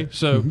 okay. July.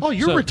 So,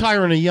 You're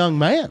retiring a young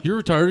man. You're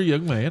retired, a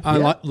young man. I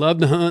love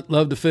to hunt,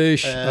 love to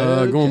fish.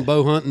 Going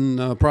bow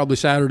hunting probably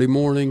Saturday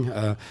morning.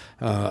 Again,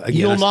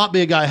 You'll not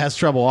be a guy that has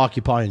trouble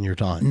occupying your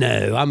time.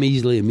 No, I'm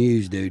easily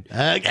amused, dude.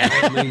 Okay.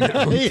 I mean,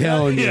 I'm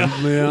telling you,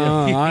 man,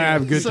 I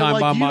have a good time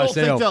by you myself.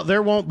 Don't think that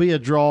there won't be a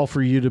draw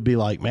for you to be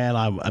like,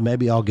 man,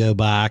 maybe I'll go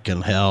back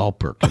and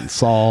help or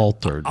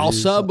consult or. I'll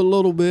sub a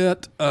little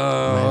bit.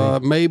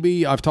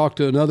 Maybe I've talked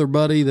to another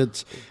buddy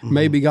that's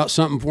maybe got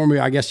something for me.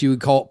 I guess you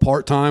would call it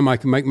part time. I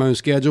can make my own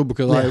schedule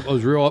because I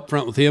was real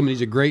upfront with him, and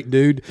he's a great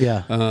dude.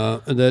 Yeah.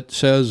 That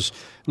says,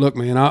 look,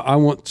 man, I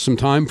want some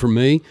time for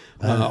me.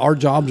 Our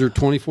jobs are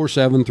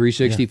 24/7,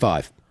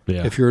 365.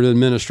 Yeah. If you're an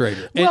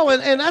administrator.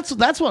 And that's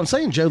what I'm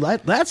saying, Joe.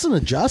 That's an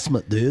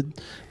adjustment, dude.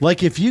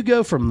 Like if you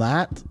go from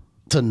that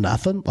to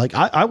nothing, like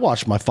I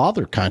watched my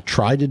father kind of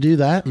try to do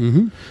that,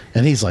 and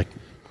he's like,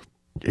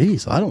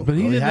 geez, I don't But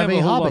he really didn't have any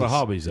a whole hobbies. lot of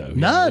hobbies, though.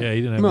 None. Yeah,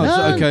 he didn't have No,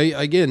 None. okay.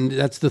 Again,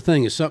 that's the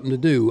thing. It's something to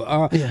do.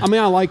 I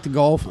mean, I like to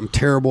golf. I'm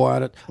terrible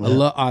at it.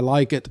 I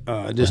like it.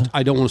 I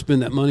don't want to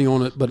spend that money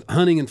on it. But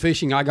hunting and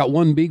fishing, I got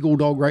one beagle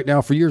dog right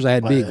now. For years, I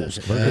had beagles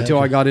until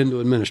I got into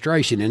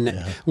administration.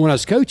 And when I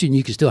was coaching,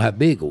 you could still have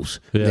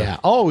beagles. Yeah.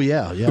 Oh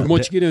yeah. But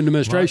once you get into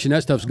administration,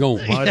 that stuff's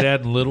gone. My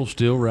dad and Little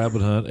still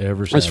rabbit hunt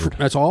every Saturday.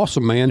 That's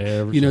awesome, man.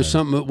 Every You know, Saturday.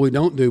 something that we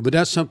don't do, but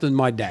that's something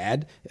my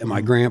dad and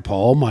my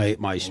grandpa, my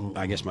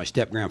I guess my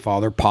step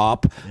grandfather,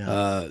 Pop,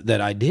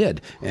 that I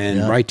did.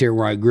 And right there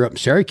where I grew up in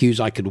Syracuse,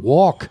 I could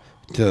walk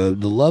to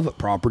the Lovett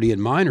property in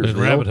Minersville. And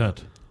rabbit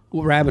hunt.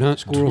 Well, rabbit hunt,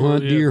 squirrel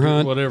hunt, deer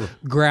hunt, whatever.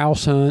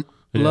 grouse hunt.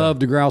 Love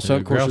to grouse hunt.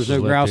 Of course, grouse there's no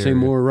has left grouse the area.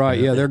 anymore, right?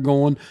 Yeah, they're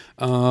going.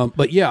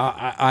 But yeah,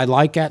 I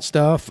like that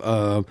stuff.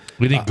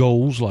 Any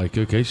goals like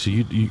so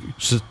you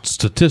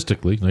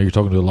statistically, now you're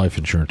talking to a life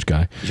insurance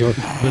guy, Sure.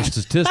 but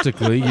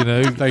statistically,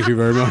 Thank you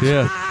very much.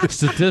 yeah,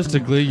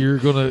 statistically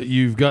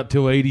you've got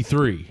till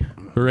 83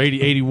 or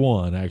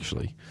 81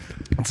 actually.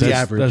 That's the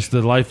average. That's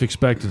the life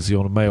expectancy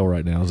on a male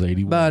right now is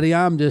 81. Buddy,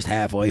 I'm just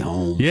halfway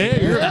home. Yeah,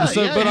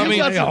 but I you mean,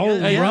 got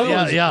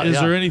some- is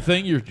there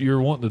anything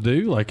you're wanting to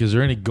do? Like, is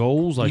there any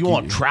goals? Like, You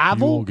want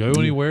travel? You want to go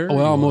anywhere?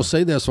 Well, I'm going to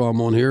say this while I'm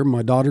on here.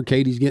 My daughter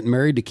Katie's getting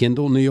married to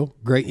Kendall Neal.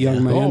 Great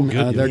young man. Oh,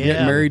 good. They're Yeah,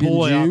 getting married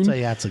boy, in June. I'll tell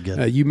you, that's a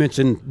good. You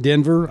mentioned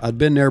Denver. I've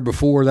been there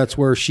before. That's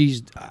where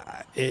she's.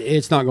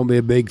 It's not going to be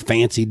a big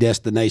fancy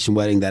destination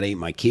wedding. That ain't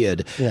my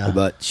kid. Yeah.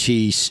 But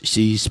she's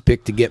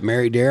picked to get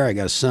married there. I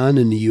got a son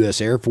in the U.S.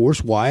 Air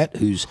Force, Wyatt,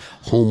 who's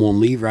home on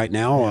leave right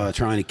now,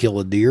 trying to kill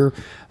a deer.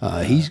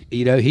 He's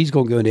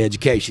going to go into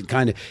education.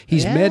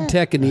 He's med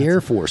tech in the Air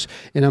Force,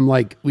 and I'm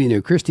like,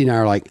 Christy and I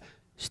are like,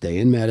 stay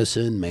in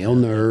medicine, male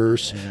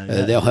nurse.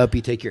 They'll help you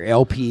take your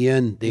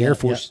LPN. The Air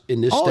Force in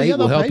this state will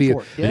they'll help pay you.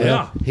 for it.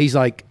 Yeah. He's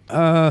like,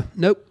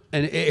 nope.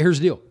 And here's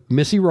the deal: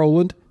 Missy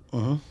Rowland,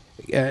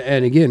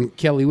 and again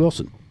Kelly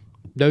Wilson.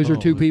 Those are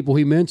two people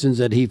he mentions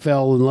that he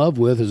fell in love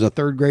with as a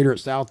third grader at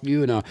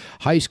Southview and a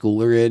high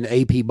schooler in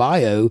AP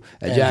Bio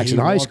at Jackson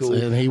High School.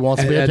 And he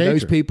wants to be a teacher.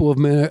 Those people have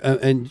been,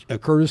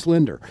 and Curtis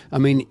Linder. I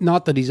mean,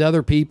 not that these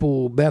other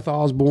people, Beth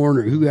Osborne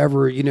or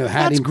whoever, had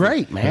That's him.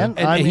 great, man.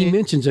 And he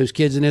mentions those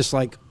kids, and it's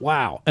like,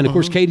 wow. And of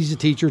course, Katie's a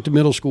teacher at the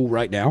middle school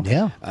right now.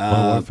 Yeah.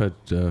 My wife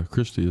had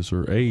Christy as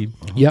her aide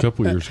Yep. a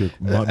couple years ago.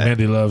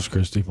 Mandy loves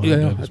Christy. My Yeah,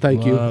 goodness,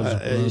 thank you.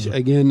 loves her.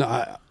 Again,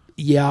 I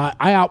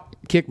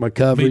outkicked my Me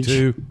coverage.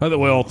 too. I think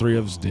all three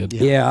of us did.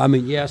 Yeah, I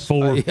mean, yes.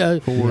 Four. Yeah.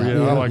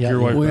 I like your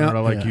wife better. I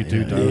like you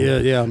too, Tyler.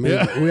 Yeah. We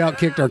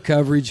outkicked our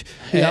coverage.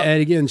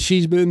 And again,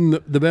 she's been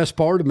the best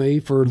part of me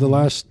for the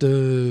last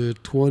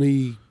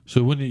 20.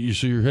 So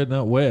you're heading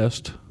out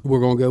west, We're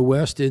going to go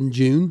west in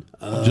June.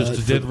 just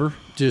to Denver.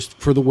 Just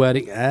for the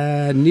wedding.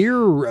 Near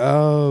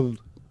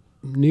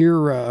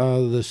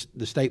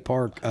the state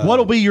park.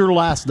 What'll be your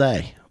last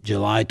day?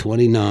 July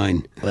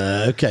 29.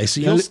 Okay,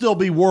 so you'll still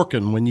be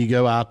working when you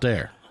go out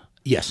there.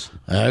 Yes.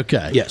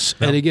 Okay. Yes.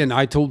 And again,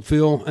 I told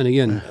Phil, and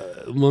again,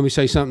 let me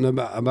say something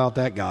about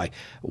that guy.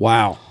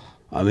 Wow.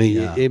 I mean,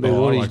 anybody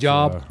want his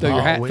job? Throw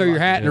your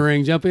hat in the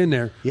ring, jump in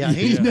there. Yeah,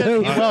 he's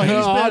been. Well, he's been.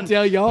 I'll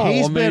tell y'all.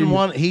 He's I been mean,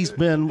 one. He was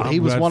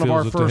glad one of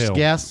our Phil's at the first helm.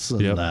 guests.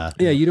 And, Yep.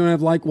 Yeah, you don't have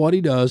to like what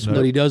he does,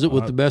 but he does it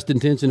with the best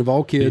intention of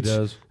all He kids.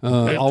 does.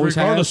 Always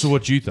Regardless has. of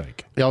what you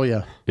think. oh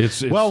yeah.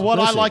 It's Well, what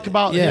I listen, like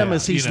about him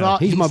is he's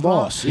not. he's my not-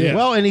 boss. Yeah.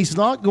 Well, and he's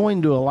not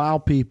going to allow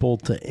people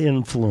to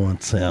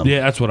influence him.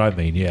 yeah, that's what I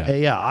mean. Yeah.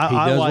 Yeah, I He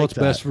does like what's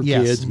that. best for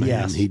Yes, kids, man.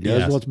 Yes, He does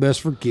yes. what's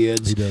best for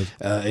kids. He does.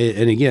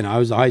 And again, I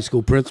was a high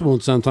school principal,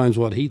 and sometimes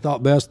what he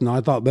thought best and I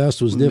thought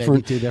best was Maybe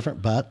different. too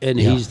different, but And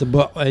he's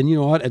the and you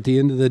know what? At the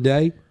end of the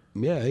day,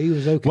 he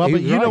was okay. well. He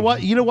But was you know right.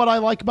 what? You know what I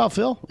like about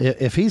Phil?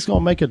 If he's going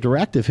to make a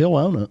directive, he'll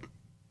own it.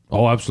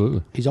 Oh,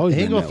 absolutely. He's always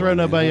He ain't been gonna that throw way, man.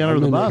 nobody under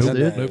the bus, Nope,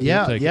 dude. nope, Yeah,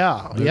 he'll take it.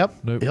 yeah, Nope, yep.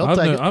 nope. He'll I've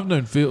take known, it. I've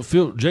known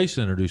Phil.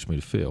 Jason introduced me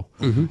to Phil,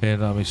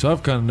 and I mean, so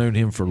I've kind of known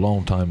him for a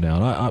long time now,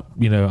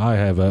 and I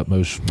have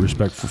utmost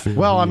respect for Phil.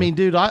 Well, I He, mean,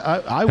 dude,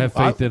 I have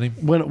faith in him.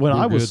 When We're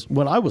I was good.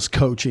 when I was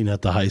coaching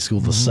at the high school,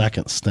 the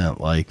second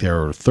stint, like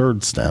their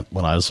third stint,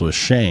 when I was with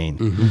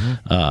Shane,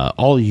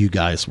 all of you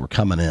guys were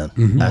coming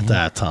in at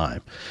that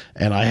time,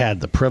 and I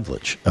had the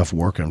privilege of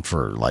working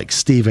for like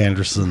Steve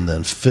Anderson,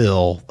 then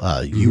Phil.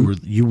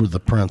 You were the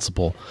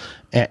principal,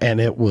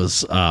 and it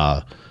was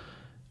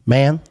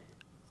man.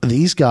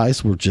 These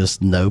guys were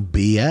just no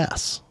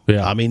BS.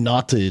 Yeah. I mean,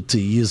 not to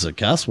use a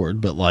cuss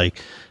word, but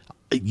like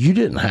you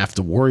didn't have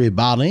to worry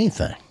about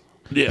anything.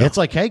 Yeah. It's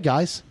like, hey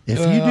guys,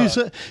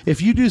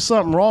 if you do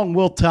something wrong,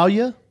 we'll tell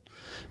you.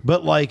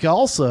 But like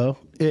also,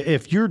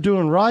 if you're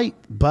doing right,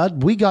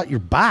 bud, we got your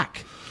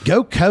back.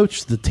 Go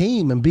coach the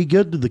team and be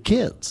good to the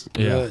kids.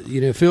 Yeah.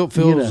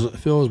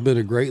 Phil's been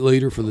a great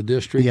leader for the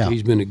district. Yeah.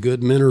 He's been a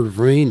good mentor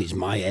for me, and he's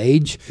my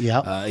age.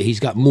 Yeah. He's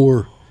got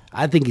more.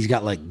 I think he's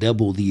got like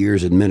double the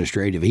years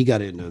administrative. He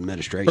got into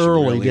administration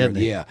Early, really didn't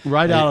he? Yeah,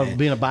 Right out of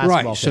being a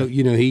basketball Right. So coach.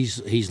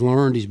 he's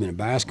learned. He's been a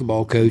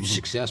basketball coach,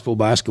 successful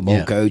basketball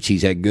Yeah. coach.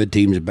 He's had good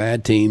teams and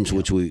bad teams,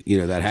 which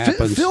that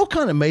happens. Phil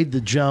kind of made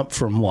the jump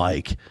from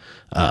like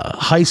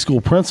high school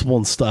principal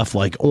and stuff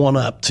like on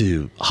up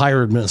to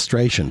higher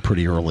administration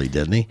pretty early,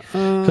 didn't he?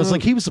 Because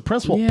like he was the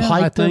principal yeah, at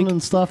I Piketon think-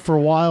 and stuff for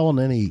a while, and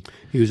then he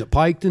was at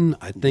Piketon.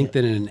 I think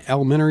that in an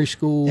elementary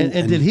school.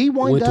 and did he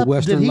wind went up? to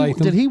Western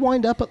Latham. Did he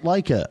wind up at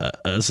like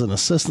as an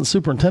assistant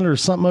superintendent or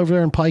something over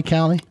there in Pike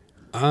County?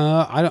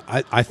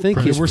 I think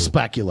We're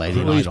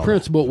speculating. Well, I he's don't know.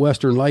 principal at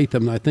Western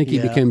Latham, and I think he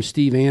Yeah. became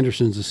Steve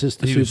Anderson's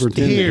assistant He was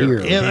superintendent Here,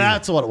 here. yeah,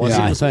 that's what it was.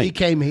 Yeah, He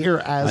came here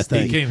as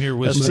think. the He came here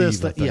with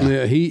assistant. Steve, I think.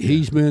 Yeah. Yeah,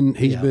 he's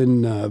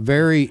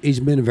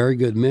been a very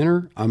good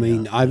mentor. I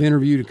mean, I've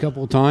interviewed a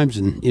couple of times,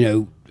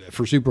 and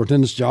for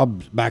superintendent's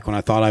job back when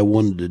I thought I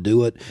wanted to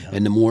do it,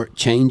 and the more it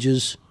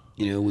changes,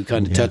 we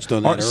kind of touched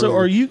on that. So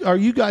earlier. are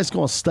you guys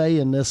going to stay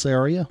in this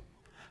area?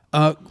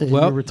 Well,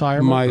 your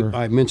retirement, or-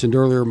 I mentioned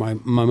earlier my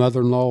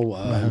mother-in-law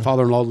and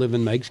father-in-law live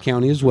in Meigs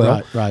County as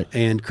well. Right.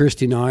 And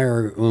Christy and I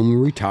are, when we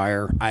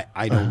retire,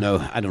 I don't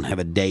know, I don't have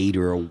a date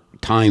or a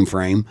time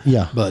frame.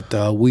 Yeah. But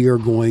we are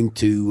going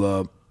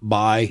to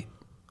buy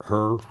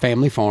her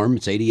family farm.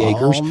 It's 80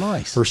 acres.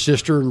 Nice. Her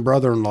sister and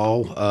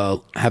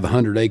brother-in-law have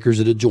 100 acres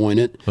that adjoin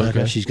it.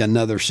 Okay. She's got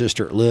another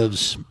sister that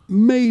lives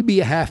maybe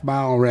a half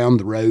mile around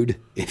the road,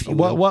 if you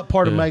will. What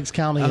part of Meigs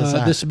County is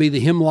that? This would be the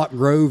Hemlock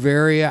Grove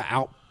area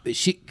out.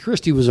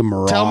 Christy was a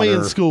marauder. Tell me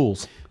in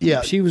schools.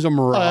 Yeah, She was a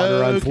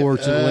marauder, Okay,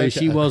 unfortunately. okay.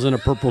 She wasn't a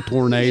purple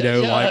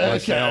tornado like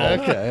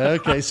myself.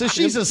 Okay. So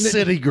she's a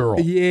city girl.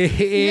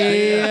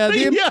 Yeah.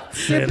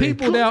 Them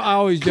people down, I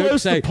always joke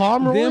Close to say,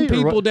 Pomeroy, them or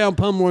people what? down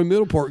Pomeroy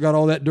Middleport got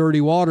all that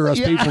dirty water. Us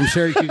people from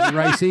Syracuse and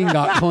Racine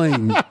got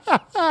clean.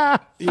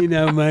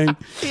 Man.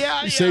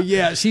 Yeah.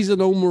 So, she's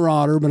an old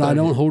marauder, but I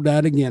don't hold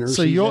that against her.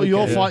 So She's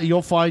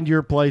you'll find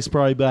your place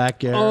probably back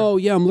there. Oh,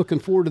 yeah, I'm looking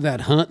forward to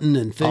that hunting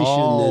and fishing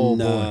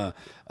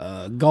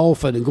Oh,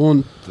 golfing and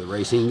going to the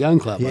Racing Gun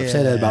Club. I've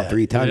said that about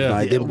 3 times Yeah.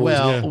 tonight. Them boys,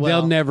 Well,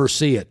 they'll never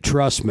see it.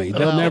 Trust me.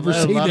 They'll never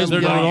see let this.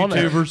 them They're get not on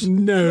there. YouTubers.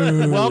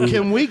 No. Well,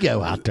 can we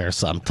go out there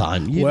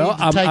sometime? You Well, need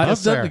to take I've us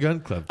I've done there. the gun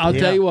club. I'll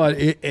tell you what.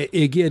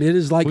 Again, it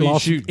is like What are you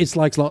Las. shooting? It's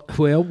like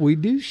we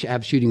do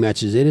have shooting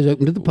matches. It is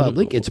open to the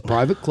public. It's a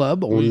private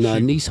club on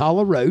Nice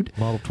Hollow Road.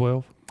 Model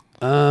 12.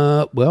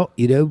 Well,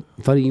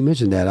 funny you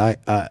mentioned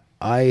that.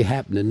 I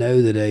happen to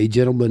know that a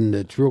gentleman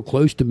that's real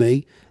close to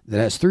me that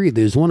has 3 of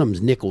those. One of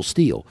them's nickel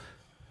steel.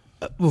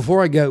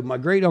 Before I go, my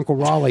great uncle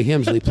Raleigh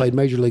Hemsley played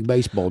Major League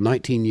Baseball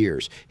 19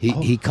 years.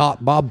 He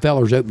caught Bob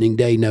Feller's opening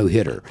day no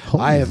hitter.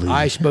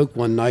 I spoke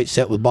one night,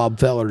 sat with Bob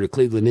Feller at a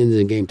Cleveland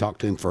Indians game, talked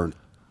to him for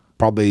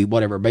probably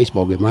whatever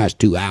baseball game last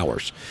 2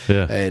 hours.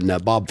 Yeah.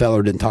 And Bob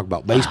Feller didn't talk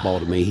about baseball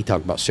to me. He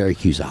talked about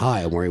Syracuse,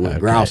 Ohio, where he went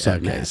grouse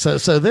hunting. Okay. So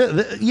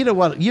you know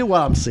what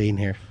I'm seeing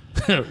here.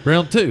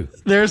 Round 2.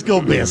 There's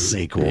gonna be a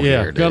sequel.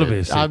 Yeah, here, gotta dude. be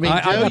a sequel. I mean,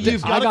 I Joe, got the-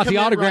 you've I gotta got the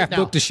commit autograph right now.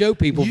 book to show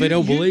people if they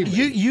don't believe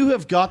me. You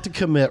have got to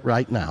commit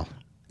right now.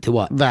 To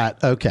what?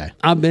 That okay.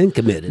 I've been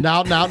committed.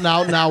 Now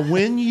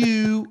when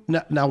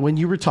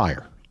you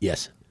retire,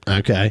 Yes.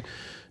 okay,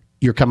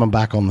 you're coming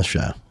back on the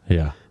show.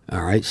 Yeah.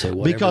 All right. So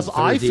whatever Because the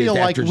I Thursday feel is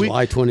like after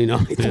July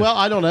 29th. Well,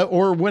 I don't know,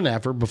 or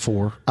whenever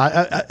before.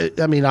 I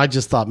mean, I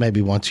just thought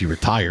maybe once you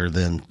retire,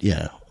 then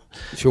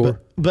Sure.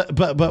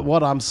 But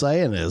what I'm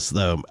saying is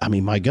though, I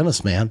mean, my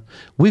goodness, man,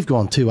 we've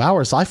gone 2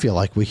 hours. I feel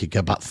like we could go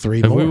about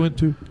 3 Have more. we went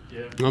to?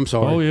 I'm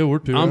sorry. Oh, yeah, we're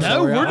 2 I'm hours. No,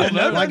 sorry.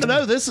 we're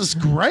no. This is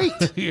great.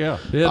 Yeah.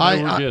 Yeah,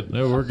 I- we're good.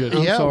 No, we're good.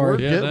 Yeah, sorry. we're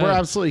good. Yeah, We're no.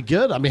 absolutely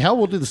good. I mean, hell,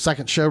 we'll do the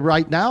second show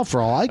right now for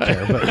all I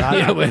care. But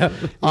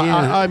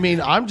I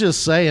mean, I'm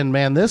just saying,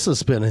 man, this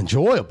has been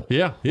enjoyable.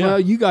 Yeah. Yeah. Well,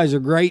 you guys are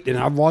great, and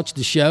I've watched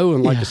the show,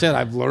 and like I said,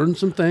 I've learned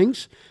some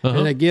things.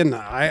 And again,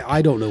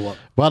 I don't know what.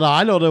 But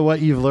I don't know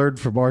what you've learned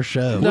from our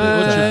show.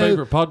 What's your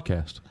favorite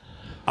podcast?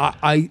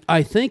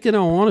 I think, in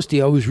all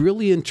honesty, I was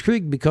really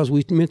intrigued because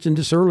we mentioned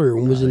this earlier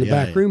when we was in the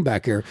back room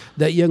back there,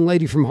 that young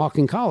lady from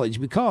Hawking College,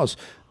 because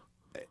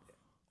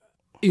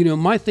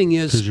my thing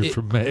is, Because you're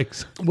from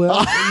Megs.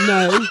 well,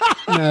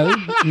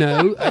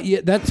 no. Yeah,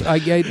 that's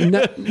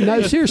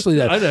no. Seriously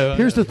though, I know.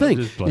 Here's the thing: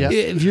 just playing.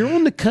 if you're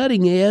on the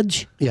cutting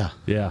edge, Yeah.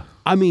 Yeah.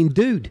 I mean,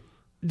 dude,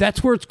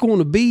 that's where it's going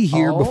to be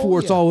here before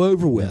it's all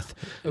over with.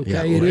 Okay,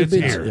 Yeah, and it's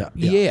it's here.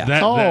 yeah.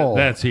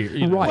 That's here.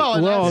 You know. Right. Well,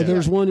 and Well, that's-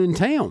 there's one in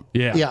town.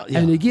 Yeah. Yeah.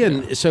 And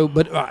again,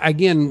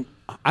 again,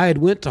 I had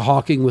went to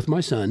Hawking with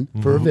my son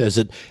for a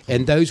visit,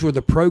 and those were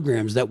the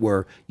programs that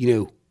were,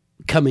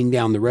 coming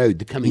down the road,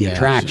 the coming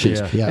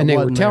attractions, Yeah, and they it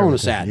were wasn't telling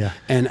us everything,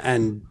 that, yeah.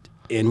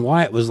 and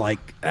Wyatt was like,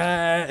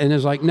 and it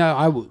was like,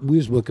 no, we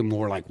was looking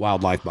more like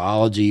wildlife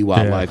biology,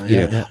 wildlife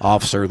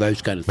officer,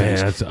 those kind of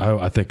things. Man,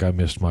 I think I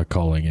missed my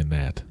calling in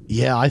that.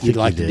 Yeah, I think You'd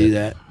like you to did. do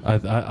that?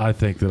 I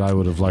think that I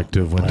would have liked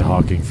to have went to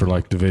Hawking for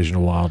like Division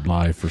of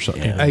Wildlife or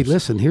something. Hey,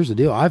 listen, here's the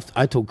deal.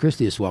 I told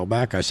Christy this a while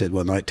back. I said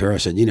one night to her, I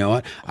said, you know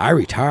what? I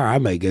retire. I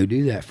may go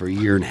do that for a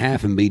year and a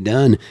half and be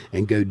done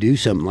and go do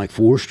something like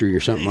forestry or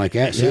something like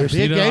that.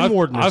 Seriously. be a game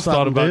warden or I've thought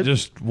something, about dude.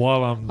 just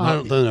while I'm. I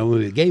don't know I'm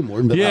going to be a game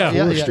warden, but Yeah. like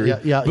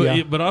Yeah,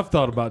 forestry. But I've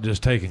thought about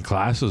just taking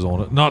classes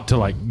on it, not to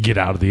like get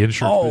out of the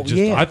insurance. Oh, but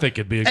just, yeah. I think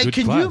it'd be a Hey, good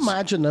can class. you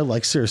imagine though?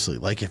 Like seriously,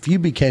 like if you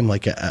became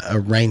like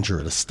a ranger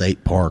at a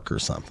state park or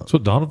something. That's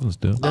what Donovan's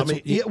doing. I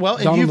mean, well,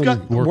 and you've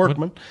got Donovan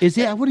workman. Is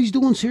that what he's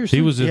doing? Seriously?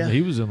 He was in Yeah.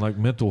 he was in like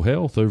mental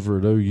health over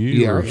at OU.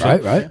 Yeah, or right,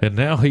 something. right. And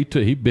now he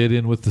bid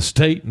in with the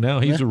state. And now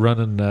he's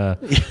running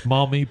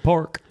Mommy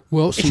Park.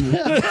 Well, see,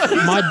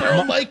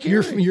 Lake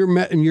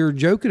you're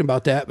joking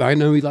about that, but I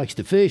know he likes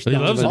to fish. He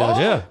loves Donovan it, does.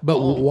 yeah. But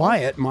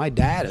Wyatt, my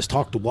dad has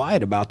talked to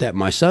Wyatt about that.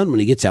 My son, when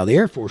he gets out of the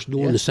Air Force,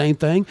 doing the same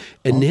thing,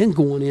 and then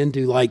going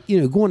into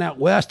going out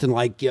west and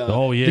like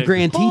the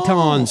Grand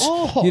Tetons.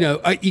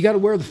 You got to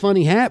wear the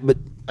funny hat, but.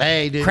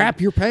 Hey, dude.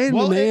 Crap, you're paying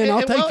me, man.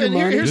 I'll take your and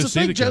money. Here's the Just see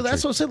thing, the Joe. country.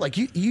 That's what I said. Like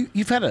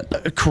you've had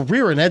a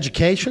career in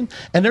education,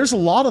 and there's a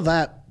lot of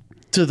that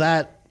to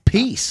that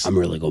piece. I'm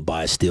really gonna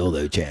buy a still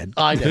though, Chad.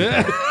 I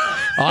know.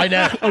 I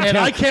know. And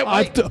I can't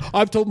wait.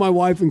 I've told my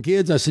wife and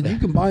kids. I said you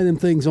can buy them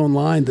things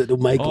online that'll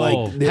make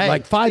Hey,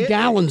 like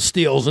 5-gallon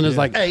stills, and it's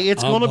like, Hey,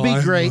 it's I'll going to be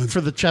buy great one.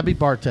 for the chubby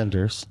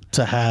bartenders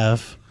to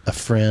have a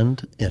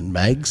friend in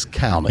Meigs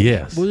County.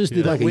 Yes. We'll just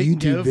do like a We can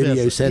YouTube go video,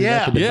 visit. set it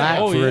up in the Yeah. back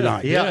Oh, for a yeah.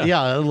 night.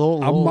 Yeah.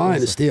 I'm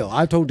buying a still.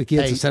 I told the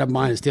kids, I Hey. said I'm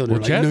buying a still. They're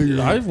Well, like, Chad, no, you're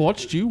not. I've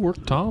watched you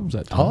work toms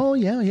that time. Oh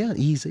yeah,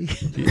 easy.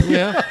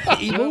 Yeah.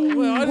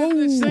 Well, I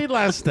didn't say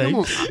last Come name.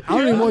 on. I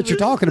don't even know what you're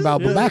talking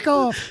about, but back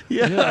off.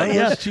 I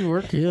watched you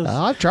work. Yes.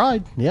 I've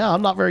tried. Yeah,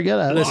 I'm not very good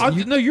at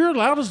it. No, you're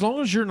allowed as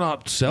long as you're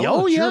not selling.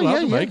 Oh, it. yeah, You're allowed yeah,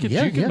 to make yeah, it.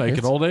 yeah, You can yeah, make it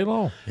it's- all day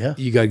long.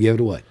 You got to give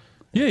it away.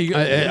 Yeah, you.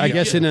 I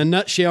guess in a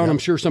nutshell, and I'm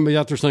sure somebody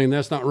out there saying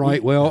that's not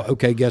right. Well,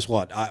 okay, guess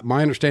what?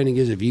 My understanding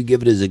is if you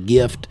give it as a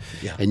gift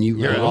and you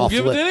run Don't off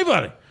give it to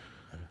anybody.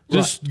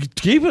 Just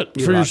keep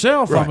it for right.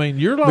 yourself. Right. I mean,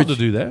 you're allowed to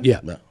do that.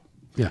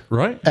 yeah.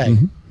 Right. Hey,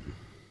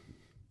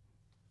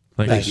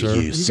 Thank you, sir.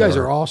 You guys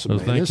are awesome, Oh,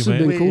 man. thank This you, has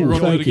man. been cool. We're going to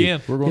do Thank it you.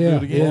 again. We're going to do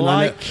it again. and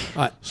I know-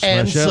 like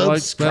and Smash that like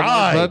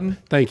subscribe. button.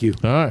 Thank you.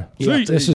 All right. Yeah, See. this is